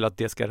koppling till att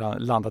det ska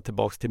landa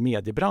tillbaka till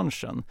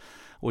mediebranschen.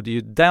 Och det är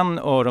ju den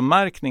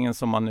öronmärkningen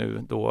som man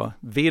nu då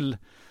vill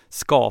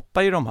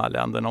skapa i de här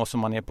länderna och som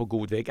man är på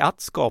god väg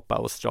att skapa i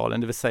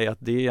Australien. Det vill säga att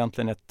det är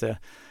egentligen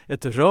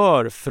ett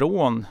rör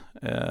från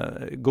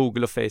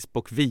Google och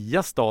Facebook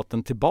via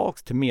staten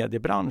tillbaks till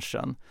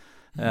mediebranschen.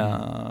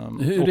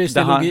 Hur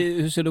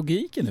ser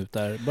logiken ut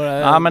där?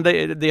 Ja, men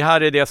det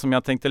här är det som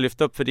jag tänkte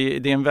lyfta upp, för det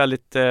är en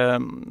väldigt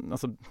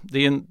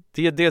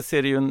dels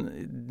är det ju en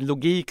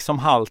logik som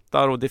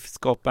haltar och det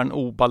skapar en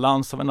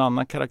obalans av en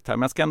annan karaktär.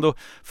 Men jag ska ändå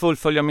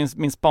fullfölja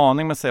min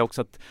spaning med att säga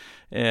också att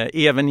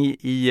även i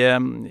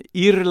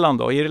Irland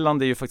då,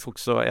 Irland är ju faktiskt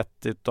också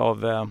ett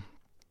av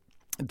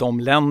de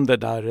länder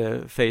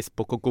där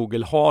Facebook och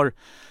Google har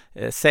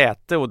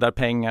säte och där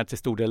pengar till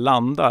stor del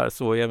landar,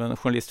 så även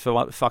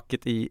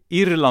journalistfacket i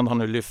Irland har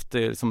nu lyft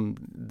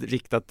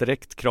riktat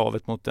direkt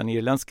kravet mot den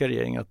irländska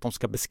regeringen att de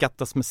ska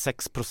beskattas med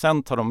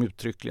 6%, har de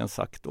uttryckligen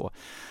sagt då,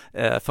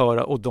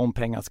 och de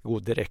pengarna ska gå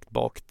direkt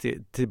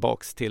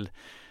tillbaks till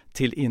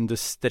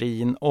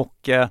industrin.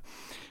 Och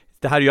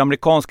det här är ju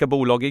amerikanska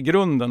bolag i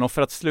grunden, och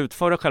för att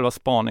slutföra själva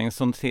spaningen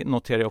så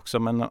noterar jag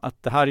också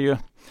att det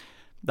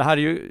här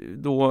är ju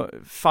då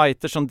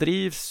fighter som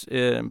drivs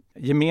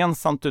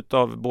gemensamt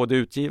utav både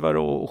utgivare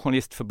och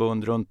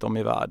journalistförbund runt om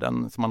i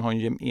världen. Så man har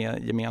en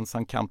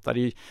gemensam kamp där.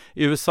 I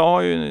USA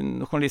har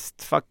ju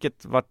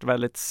journalistfacket varit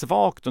väldigt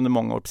svagt under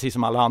många år, precis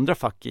som alla andra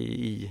fack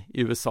i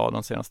USA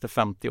de senaste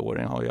 50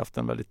 åren har ju haft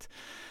en väldigt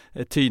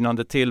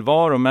tynande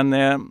tillvaro. Men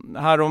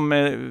här om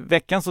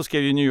veckan så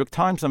skrev ju New York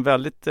Times en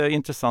väldigt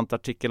intressant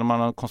artikel, och man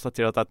har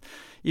konstaterat att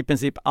i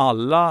princip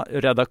alla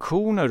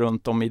redaktioner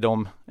runt om i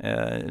de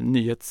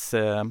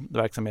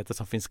nyhetsverksamheter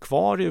som finns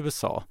kvar i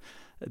USA,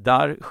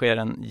 där sker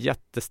en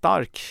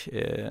jättestark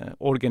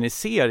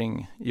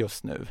organisering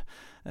just nu.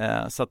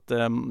 Så att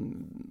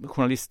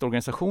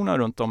journalistorganisationer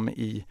runt om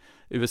i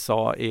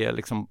USA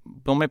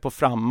de är på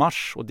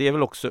frammarsch, och det är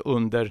väl också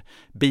under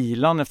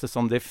bilan,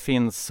 eftersom det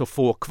finns så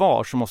få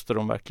kvar så måste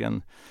de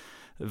verkligen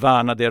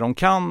värna det de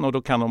kan, och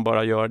då kan de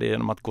bara göra det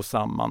genom att gå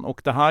samman.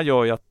 Och det här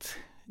gör ju att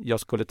jag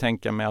skulle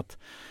tänka mig att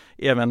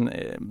även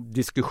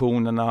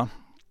diskussionerna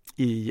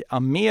i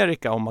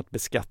Amerika om att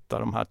beskatta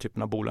de här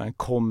typerna av bolagen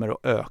kommer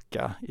att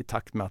öka i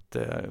takt med att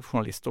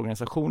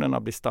journalistorganisationerna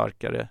blir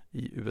starkare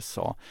i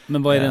USA.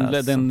 Men vad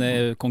är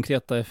den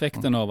konkreta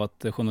effekten av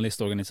att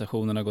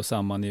journalistorganisationerna går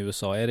samman i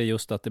USA? Är det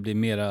just att det blir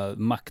mera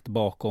makt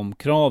bakom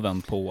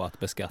kraven på att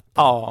beskatta?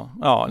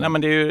 Ja. Nej,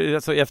 men det är ju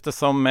alltså,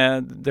 eftersom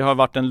det har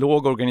varit en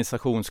låg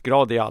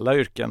organisationsgrad i alla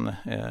yrken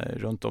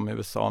runt om i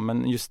USA,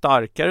 men ju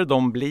starkare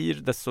de blir,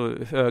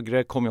 desto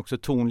högre kommer också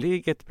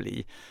tonläget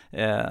bli.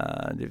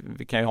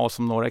 Vi kan ju ha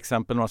som några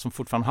exempel, några som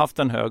fortfarande haft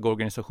en hög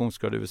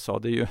organisationsgrad i USA,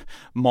 det är ju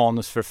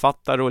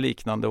manusförfattare och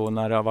liknande, och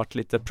när det har varit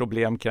lite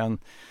problem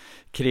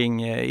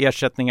kring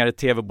ersättningar i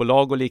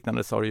tv-bolag och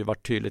liknande, så har det ju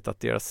varit tydligt att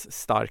deras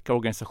starka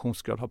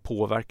organisationsgrad har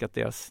påverkat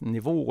deras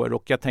nivåer.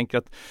 Och jag tänker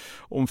att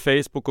om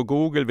Facebook och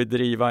Google vill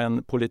driva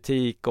en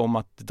politik om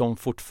att de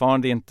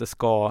fortfarande inte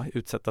ska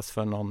utsättas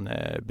för någon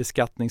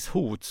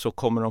beskattningshot, så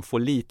kommer de få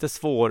lite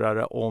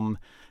svårare om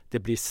det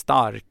blir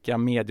starka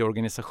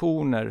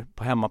medieorganisationer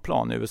på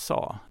hemmaplan i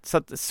USA. Så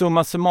att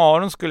summa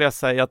summarum skulle jag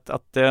säga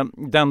att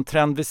den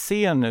trend vi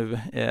ser nu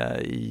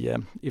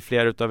i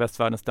flera av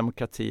västvärldens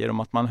demokratier om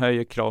att man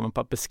höjer kraven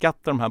på att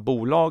beskatta de här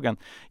bolagen.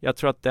 Jag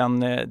tror att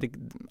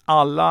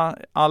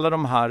alla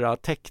de här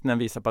tecknen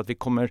visar på att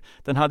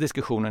den här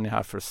diskussionen är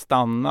här för att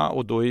stanna,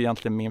 och då är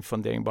egentligen min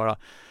fundering bara,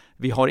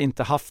 vi har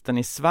inte haft den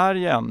i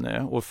Sverige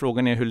ännu, och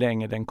frågan är hur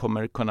länge den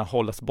kommer kunna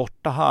hållas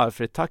borta här,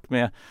 för i takt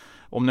med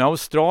om nu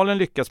Australien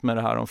lyckas med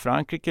det här, om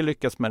Frankrike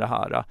lyckas med det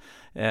här,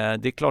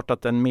 det är klart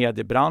att en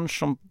mediebransch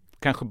som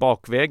kanske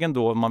bakvägen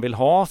då, man vill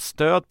ha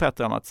stöd på ett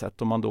eller annat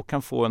sätt, och man då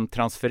kan få en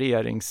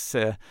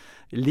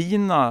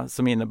transfereringslina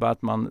som innebär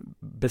att man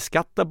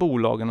beskattar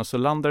bolagen och så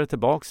landar det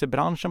tillbaka i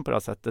branschen på det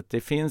här sättet.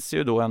 Det finns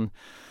ju då en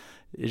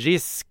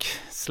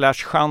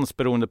risk/chans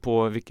beroende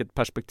på vilket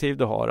perspektiv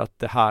du har, att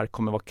det här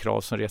kommer vara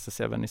krav som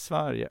reses även i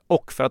Sverige.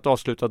 Och för att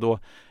avsluta då,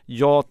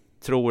 jag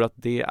tror att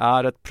det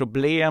är ett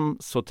problem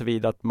så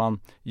tillvida att man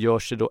gör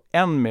sig då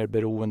än mer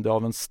beroende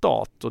av en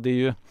stat, och det är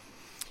ju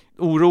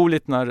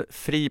oroligt när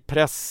fri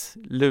press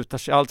lutar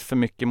sig allt för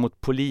mycket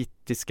mot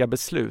politiska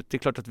beslut. Det är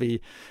klart att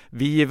vi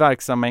är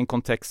verksamma i en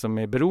kontext som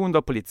är beroende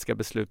av politiska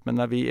beslut, men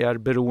när vi är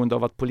beroende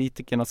av att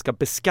politikerna ska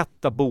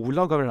beskatta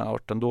bolag av den här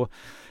arten, då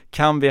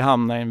kan vi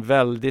hamna i en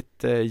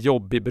väldigt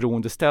jobbig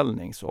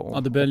beroendeställning. Så.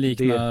 Ja, det börjar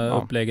likna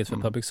upplägget för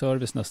public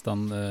service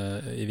nästan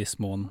i viss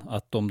mån.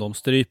 Att om de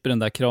stryper den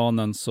där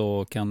kranen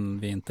så kan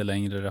vi inte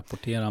längre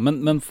rapportera.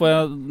 Men får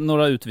jag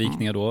några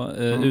utvikningar då?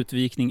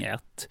 Utvikning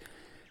 1.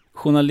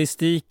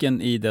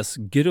 Journalistiken i dess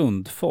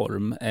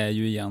grundform är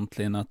ju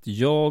egentligen att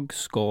jag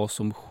ska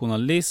som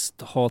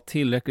journalist ha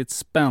tillräckligt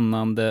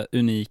spännande,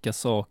 unika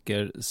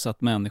saker så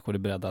att människor är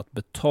beredda att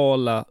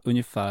betala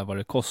ungefär vad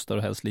det kostar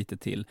och helst lite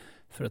till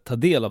för att ta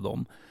del av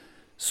dem.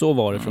 Så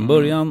var det från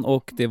början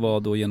och det var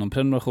då genom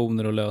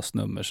prenumerationer och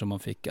lösnummer som man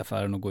fick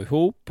affären att gå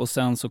ihop. Och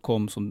sen så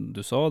kom, som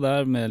du sa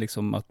där, med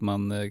liksom att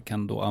man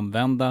kan då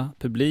använda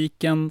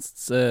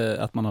publikens,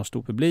 att man har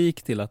stor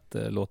publik till att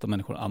låta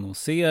människor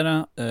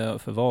annonsera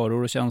för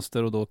varor och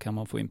tjänster och då kan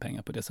man få in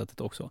pengar på det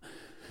sättet också.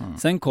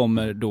 Sen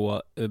kommer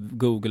då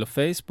Google och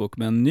Facebook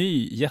med en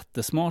ny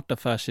jättesmart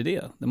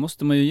affärsidé. Det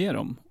måste man ju ge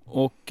dem.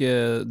 Och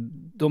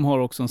de har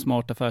också en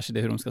smart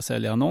affärsidé hur de ska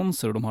sälja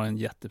annonser och de har en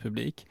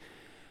jättepublik.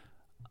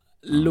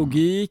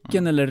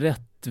 Logiken eller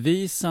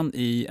rättvisan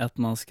i att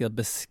man ska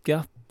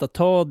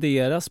ta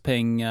deras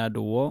pengar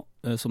då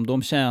som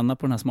de tjänar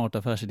på den här smarta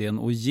affärsidén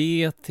och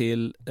ge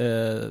till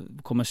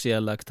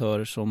kommersiella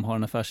aktörer som har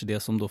en affärsidé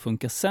som då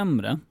funkar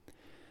sämre.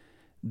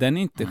 Den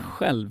är inte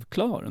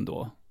självklar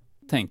ändå,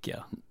 tänker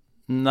jag.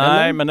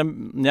 Nej, eller? Men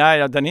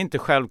den är inte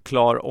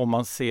självklar om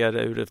man ser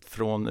det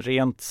utifrån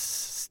rent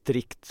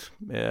strikt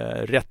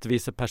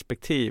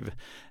rättviseperspektiv.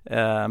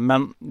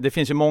 Men det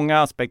finns ju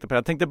många aspekter på det.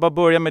 Jag tänkte bara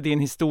börja med din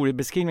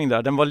historiebeskrivning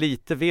där. Den var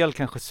lite väl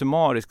kanske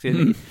summarisk.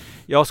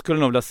 Jag skulle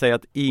nog vilja säga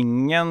att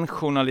ingen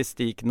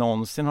journalistik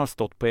någonsin har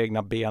stått på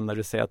egna ben när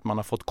det säger att man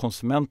har fått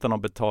konsumenterna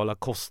att betala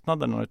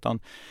kostnaderna. Utan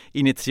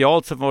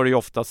initialt så var det ju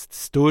oftast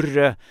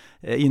större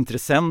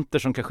intressenter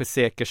som kanske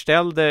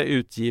säkerställde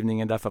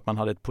utgivningen därför att man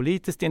hade ett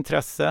politiskt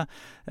intresse.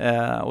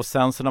 Och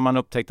sen så när man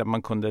upptäckte att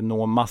man kunde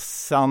nå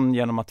massan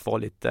genom att vara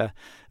lite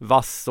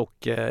vass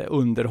och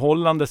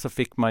underhållande så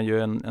fick man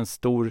ju en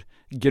stor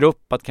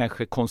grupp att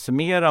kanske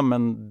konsumera,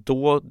 men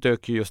då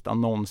dök ju just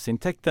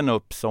annonsintäkterna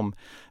upp som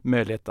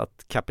möjlighet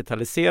att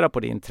kapitalisera på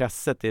det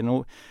intresset. Det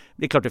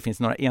är klart det finns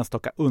några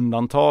enstaka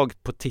undantag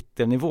på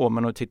titelnivå,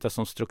 men om du tittar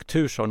som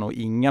struktur så har nog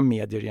inga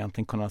medier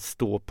egentligen kunnat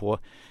stå på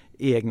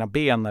egna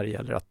ben när det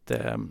gäller att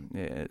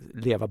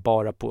leva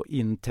bara på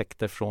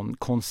intäkter från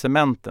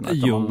konsumenterna.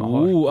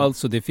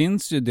 Alltså det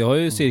finns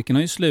ju, cirkeln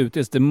har ju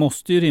slutits. Det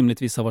måste ju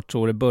rimligtvis ha varit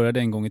så det började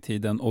en gång i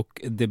tiden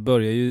och det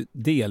börjar ju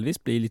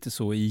delvis bli lite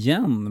så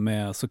igen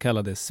med så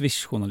kallade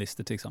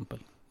Swish-journalister till exempel.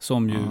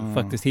 Som ju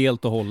faktiskt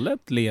helt och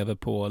hållet lever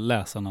på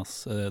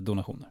läsarnas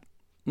donationer.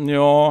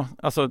 Ja,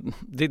 alltså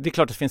det är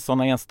klart att det finns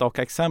sådana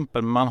enstaka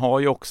exempel, men man har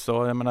ju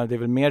också, jag menar, det är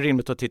väl mer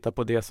rimligt att titta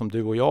på det som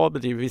du och jag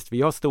bedriver. Visst,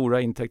 vi har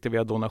stora intäkter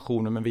via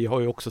donationer, men vi har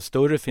ju också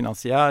större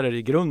finansiärer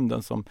i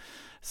grunden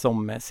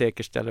som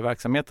säkerställer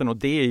verksamheten, och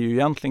det är ju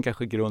egentligen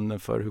kanske grunden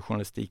för hur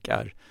journalistik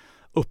är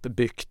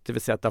uppbyggt, det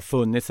vill säga att det har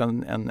funnits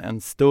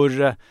en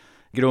större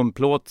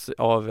grundplåt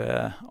av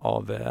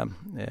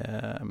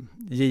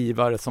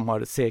givare som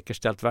har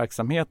säkerställt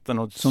verksamheten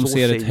och som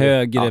ser ett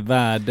högre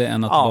värde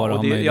än att bara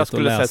ha möjlighet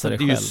att läsa det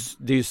själv.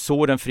 Det är ju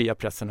så den fria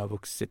pressen har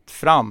vuxit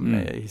fram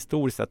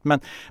historiskt sett. Men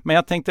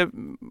jag tänkte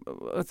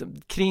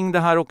kring det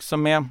här också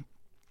med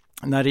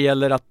när det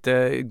gäller att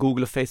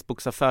Google och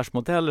Facebooks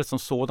affärsmodeller som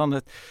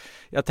sådant.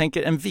 Jag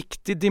tänker en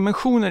viktig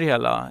dimension i det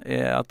hela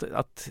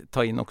att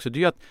ta in också, det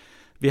är ju att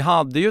vi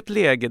hade ju ett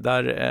läge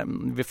där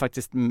vi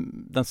faktiskt,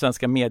 den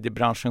svenska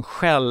mediebranschen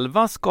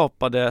själva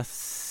skapade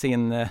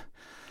sin,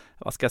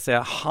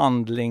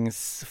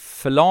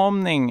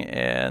 handlingsförlamning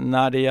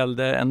när det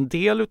gällde en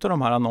del av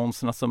de här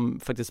annonserna som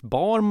faktiskt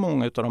bar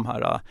många av de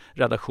här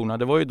redaktionerna.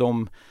 Det var ju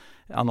de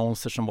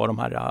annonser som var de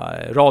här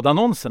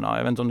radannonserna.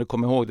 Jag vet inte om du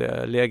kommer ihåg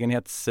det.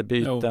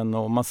 Lägenhetsbyten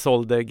och man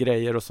sålde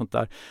grejer och sånt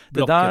där.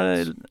 Blocket, det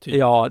där typ.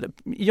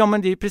 Ja,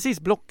 men det är precis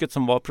Blocket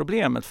som var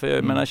problemet. För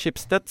jag menar,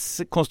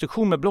 Schibsteds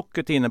konstruktion med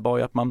Blocket innebar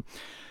ju att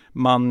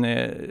man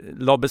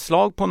la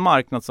beslag på en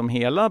marknad som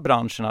hela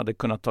branschen hade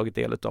kunnat tagit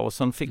del av, och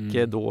sen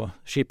fick då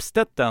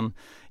Schibsted den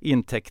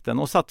intäkten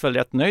och satt väl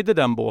rätt nöjd i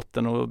den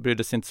båten och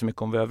brydde sig inte så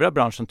mycket om vad övriga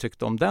branschen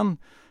tyckte om den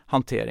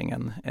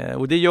hanteringen.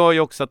 Och det gör ju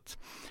också att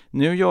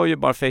nu gör ju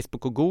bara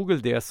Facebook och Google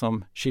det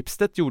som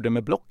Schibsted gjorde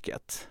med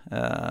Blocket.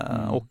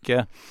 Och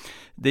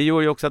det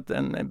gör ju också att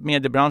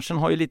mediebranschen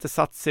har ju lite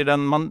satt sig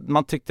den,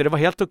 man tyckte det var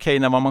helt okej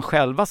när man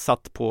själva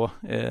satt på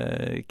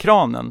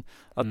kranen.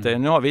 Att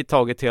nu har vi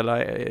tagit hela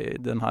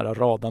den här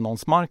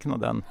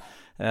radannonsmarknaden.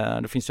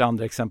 Det finns ju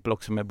andra exempel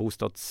också med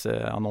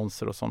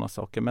bostadsannonser och sådana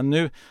saker. Men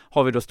nu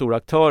har vi då stora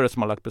aktörer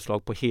som har lagt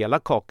beslag på hela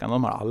kakan.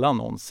 De har alla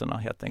annonserna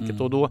helt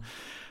enkelt. Och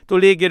då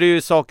ligger det ju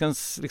i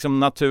sakens liksom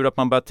natur att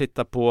man börjar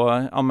titta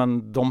på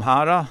de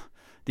här.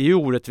 Det är ju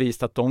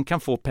orättvist att de kan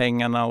få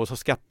pengarna och så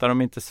skattar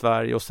de inte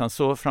Sverige. Och sen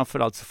så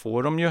framförallt så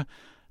får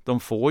de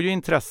får ju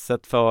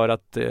intresset för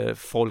att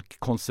folk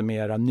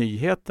konsumerar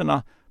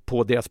nyheterna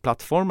på deras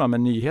plattformar,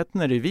 men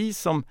nyheterna är det vi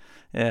som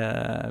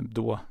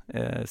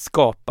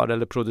skapar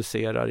eller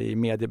producerar i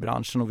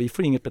mediebranschen, och vi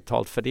får inget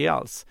betalt för det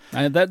alls.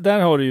 Nej,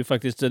 där har du ju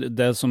faktiskt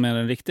det som är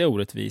den riktiga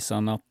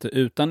orättvisan, att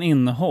utan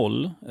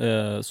innehåll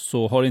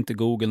så har inte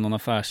Google någon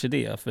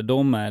affärsidé, för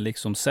de är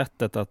liksom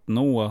sättet att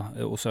nå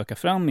och söka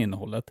fram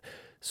innehållet.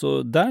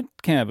 Så där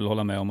kan jag väl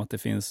hålla med om att det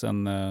finns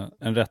en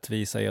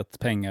rättvisa i att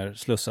pengar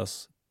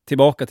slussas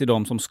tillbaka till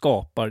de som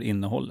skapar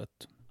innehållet.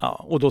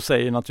 Ja, och då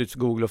säger naturligtvis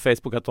Google och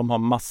Facebook att de har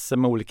massor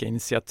med olika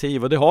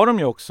initiativ, och det har de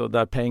ju också,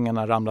 där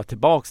pengarna ramlar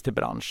tillbaks till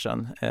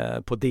branschen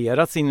på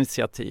deras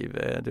initiativ.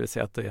 Det vill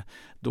säga att det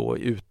då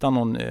utan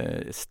någon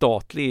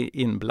statlig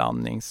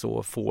inblandning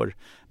så får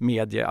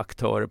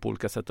medieaktörer på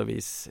olika sätt och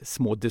vis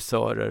små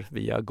dusörer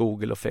via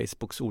Google och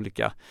Facebooks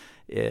olika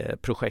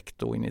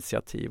projekt och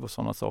initiativ och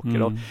sådana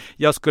saker. Och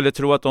jag skulle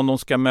tro att om de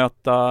ska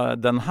möta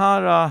den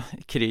här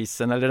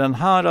krisen eller den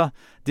här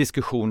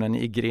diskussionen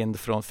i grind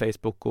från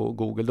Facebook och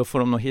Google, då får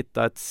de nog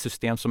hitta ett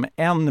system som är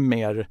än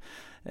mer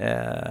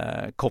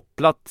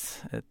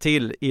kopplat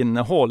till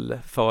innehåll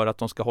för att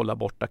de ska hålla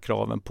borta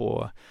kraven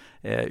på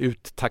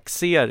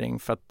uttaxering.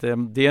 För att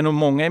det är nog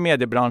många i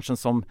mediebranschen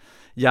som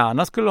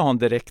gärna skulle ha en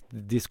direkt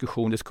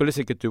diskussion. Det skulle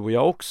säkert du och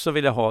jag också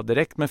vilja ha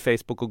direkt med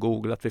Facebook och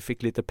Google, att vi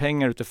fick lite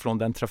pengar utifrån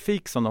den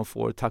trafik som de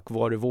får tack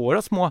vare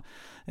våra små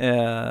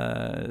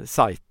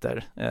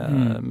sajter.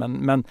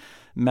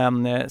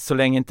 Men så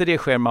länge inte det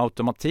sker med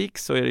automatik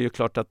så är det ju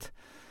klart att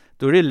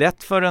då är det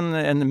lätt för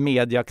en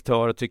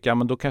medieaktör att tycka,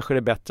 men då kanske det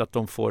är bättre att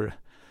de får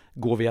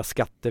gå via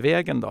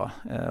skattevägen då.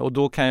 Och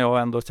då kan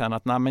jag ändå känna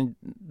att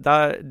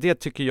det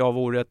tycker jag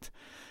vore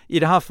i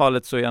det här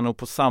fallet så är jag nog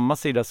på samma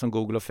sida som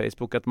Google och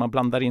Facebook, att man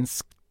blandar in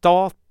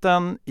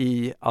staten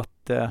i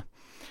att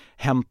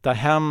hämta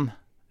hem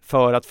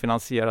för att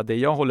finansiera det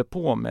jag håller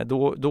på med.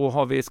 Då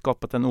har vi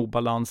skapat en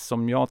obalans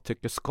som jag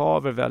tycker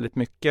skaver väldigt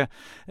mycket.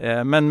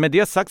 Men med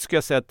det sagt ska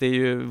jag säga att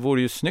det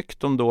vore ju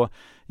snyggt om då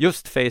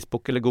just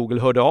Facebook eller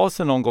Google hörde av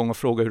sig någon gång och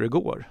frågade hur det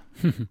går.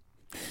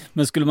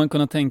 Men skulle man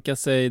kunna tänka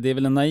sig, det är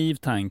väl en naiv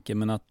tanke,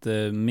 men att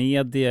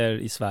medier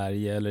i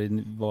Sverige eller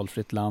i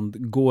valfritt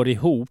land går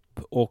ihop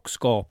och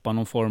skapar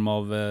någon form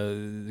av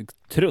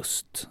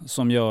trust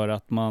som gör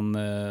att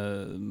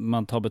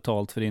man tar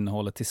betalt för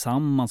innehållet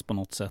tillsammans på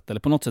något sätt, eller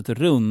på något sätt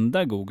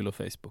rundar Google och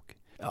Facebook?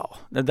 Ja,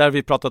 det där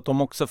vi pratat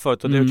om också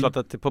förut, och det är klart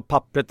att på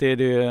pappret är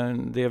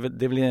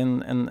det blir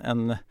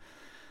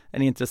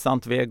en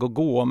intressant väg att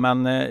gå,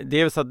 men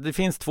det är så att det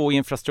finns två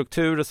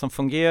infrastrukturer som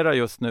fungerar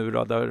just nu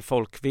då, där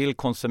folk vill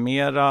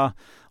konsumera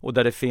och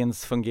där det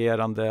finns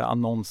fungerande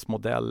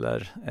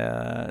annonsmodeller.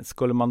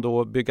 Skulle man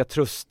då bygga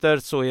truster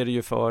så är det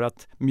ju för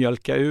att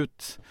mjölka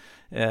ut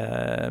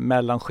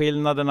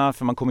mellanskillnaderna,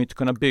 för man kommer inte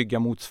kunna bygga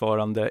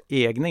motsvarande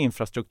egna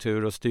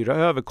infrastruktur och styra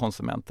över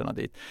konsumenterna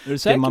dit. Är du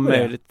säker på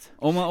det?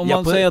 Om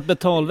man säger att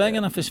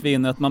betalvägarna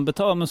försvinner, att man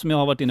betalar, men som jag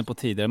har varit inne på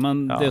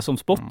tidigare, det är som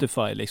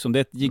Spotify liksom, det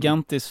är ett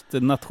gigantiskt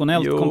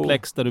nationellt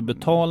komplex där du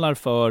betalar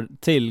för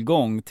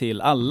tillgång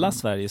till alla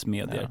Sveriges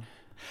medier.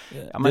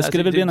 Det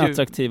skulle väl bli en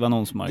attraktiv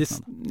annonsmarknad?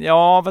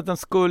 För den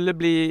skulle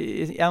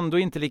bli ändå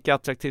inte lika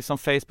attraktiv som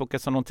Facebook,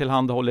 eftersom de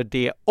tillhandahåller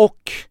det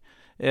och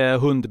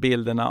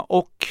hundbilderna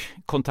och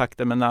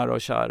kontakter med nära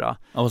och kära.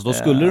 Alltså då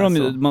skulle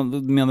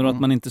menar du att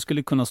man inte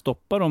skulle kunna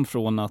stoppa dem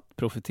från att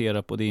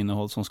profitera på det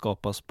innehåll som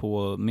skapas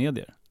på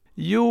medier?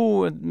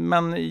 Jo,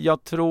 men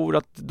jag tror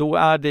att då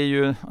är det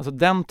ju, alltså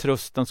den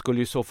trusten skulle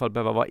ju i så fall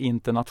behöva vara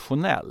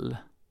internationell.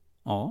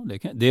 Ja,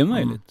 det är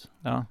möjligt.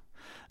 Ja.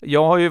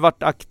 Jag har ju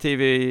varit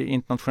aktiv i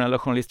Internationella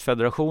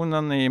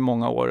Journalistfederationen i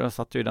många år. Jag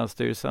satt ju i den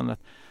styrelsen.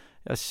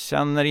 Jag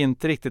känner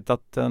inte riktigt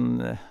att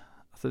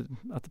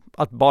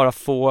att bara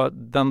få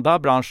den där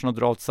branschen att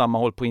dra åt samma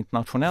håll på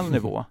internationell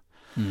nivå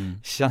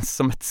känns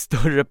som ett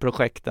större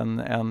projekt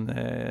än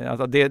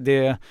alltså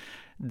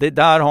det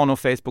där har nog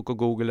Facebook och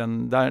Google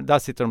där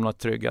sitter de nog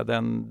trygga,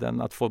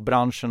 den att få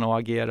branschen att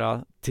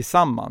agera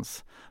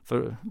tillsammans,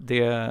 för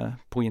det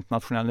på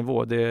internationell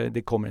nivå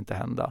det kommer inte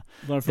hända.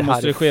 Varför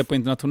måste det ske på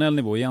internationell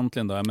nivå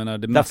egentligen då? Jag menar,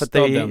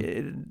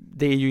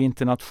 det är ju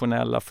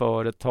internationella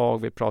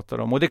företag vi pratar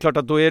om, och det är klart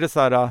att då är det så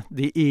här,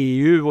 det är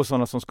EU och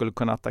sådana som skulle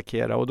kunna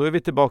attackera, och då är vi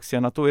tillbaka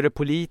igen att då är det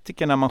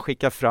politikerna man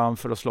skickar fram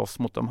för att slåss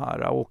mot de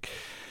här, och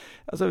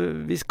alltså,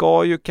 vi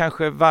ska ju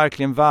kanske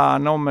verkligen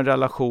värna om en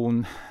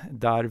relation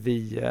där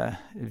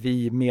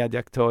vi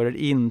medieaktörer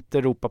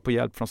inte ropar på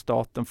hjälp från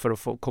staten för att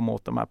få komma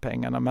åt de här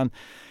pengarna. Men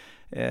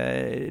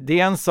det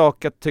är en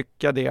sak att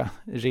tycka det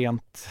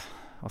rent,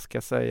 vad ska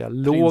jag säga,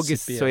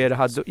 logiskt så är det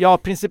här. Ja,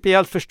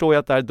 principiellt förstår jag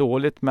att det är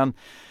dåligt, men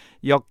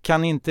jag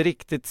kan inte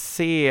riktigt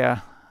se.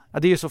 Ja,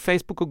 det är ju så,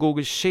 Facebook och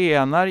Google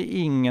tjänar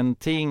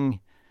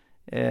ingenting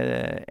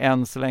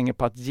än så länge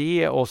på att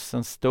ge oss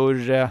en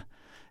större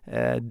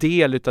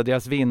del utav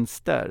deras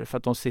vinster, för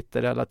att de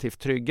sitter relativt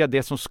trygga.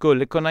 Det som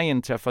skulle kunna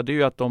inträffa, det är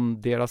ju att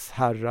deras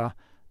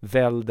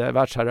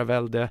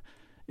världsherravälde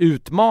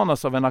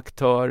utmanas av en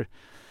aktör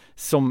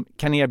som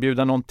kan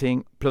erbjuda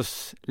någonting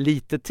plus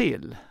lite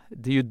till.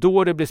 Det är ju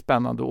då det blir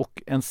spännande,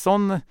 och en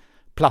sån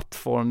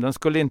plattform, den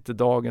skulle inte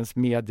dagens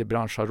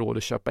mediebransch ha råd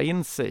att köpa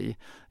in sig i.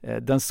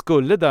 Den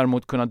skulle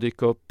däremot kunna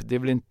dyka upp, det är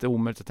väl inte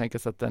omöjligt att tänka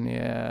sig att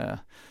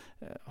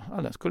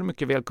den skulle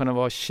mycket väl kunna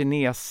vara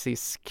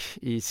kinesisk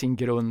i sin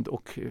grund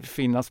och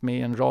finnas med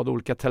i en rad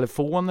olika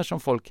telefoner som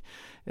folk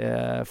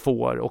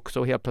får, och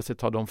så helt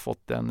plötsligt har de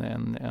fått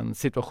en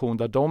situation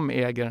där de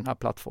äger den här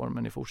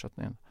plattformen i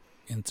fortsättningen.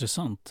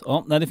 Intressant.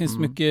 Ja, det finns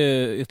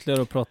mycket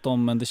ytterligare att prata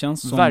om, men det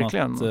känns som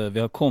verkligen att vi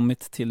har kommit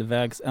till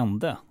vägs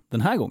ände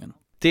den här gången.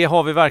 Det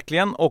har vi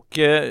verkligen, och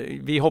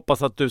vi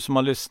hoppas att du som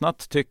har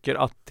lyssnat tycker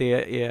att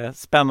det är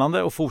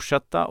spännande att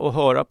fortsätta och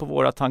höra på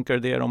våra tankar och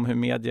idéer om hur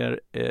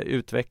medier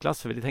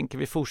utvecklas. För det tänker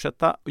vi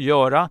fortsätta att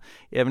göra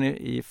även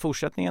i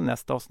fortsättningen.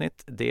 Nästa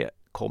avsnitt, det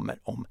kommer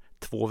om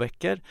 2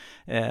 veckor.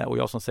 Och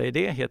jag som säger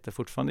det heter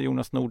fortfarande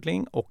Jonas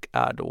Nordling och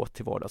är då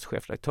till vardags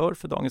chefredaktör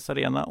för Dagens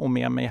Arena. Och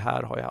med mig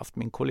här har jag haft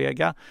min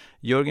kollega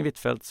Jörgen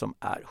Wittfeldt som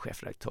är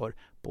chefredaktör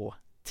på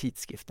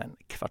tidskriften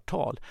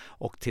Kvartal.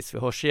 Och tills vi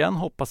hörs igen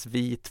hoppas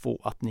vi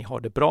 2 att ni har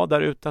det bra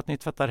där ute, att ni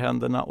tvättar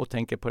händerna och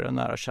tänker på era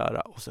nära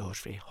kära, och så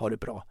hörs vi. Ha det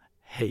bra.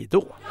 Hej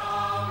då!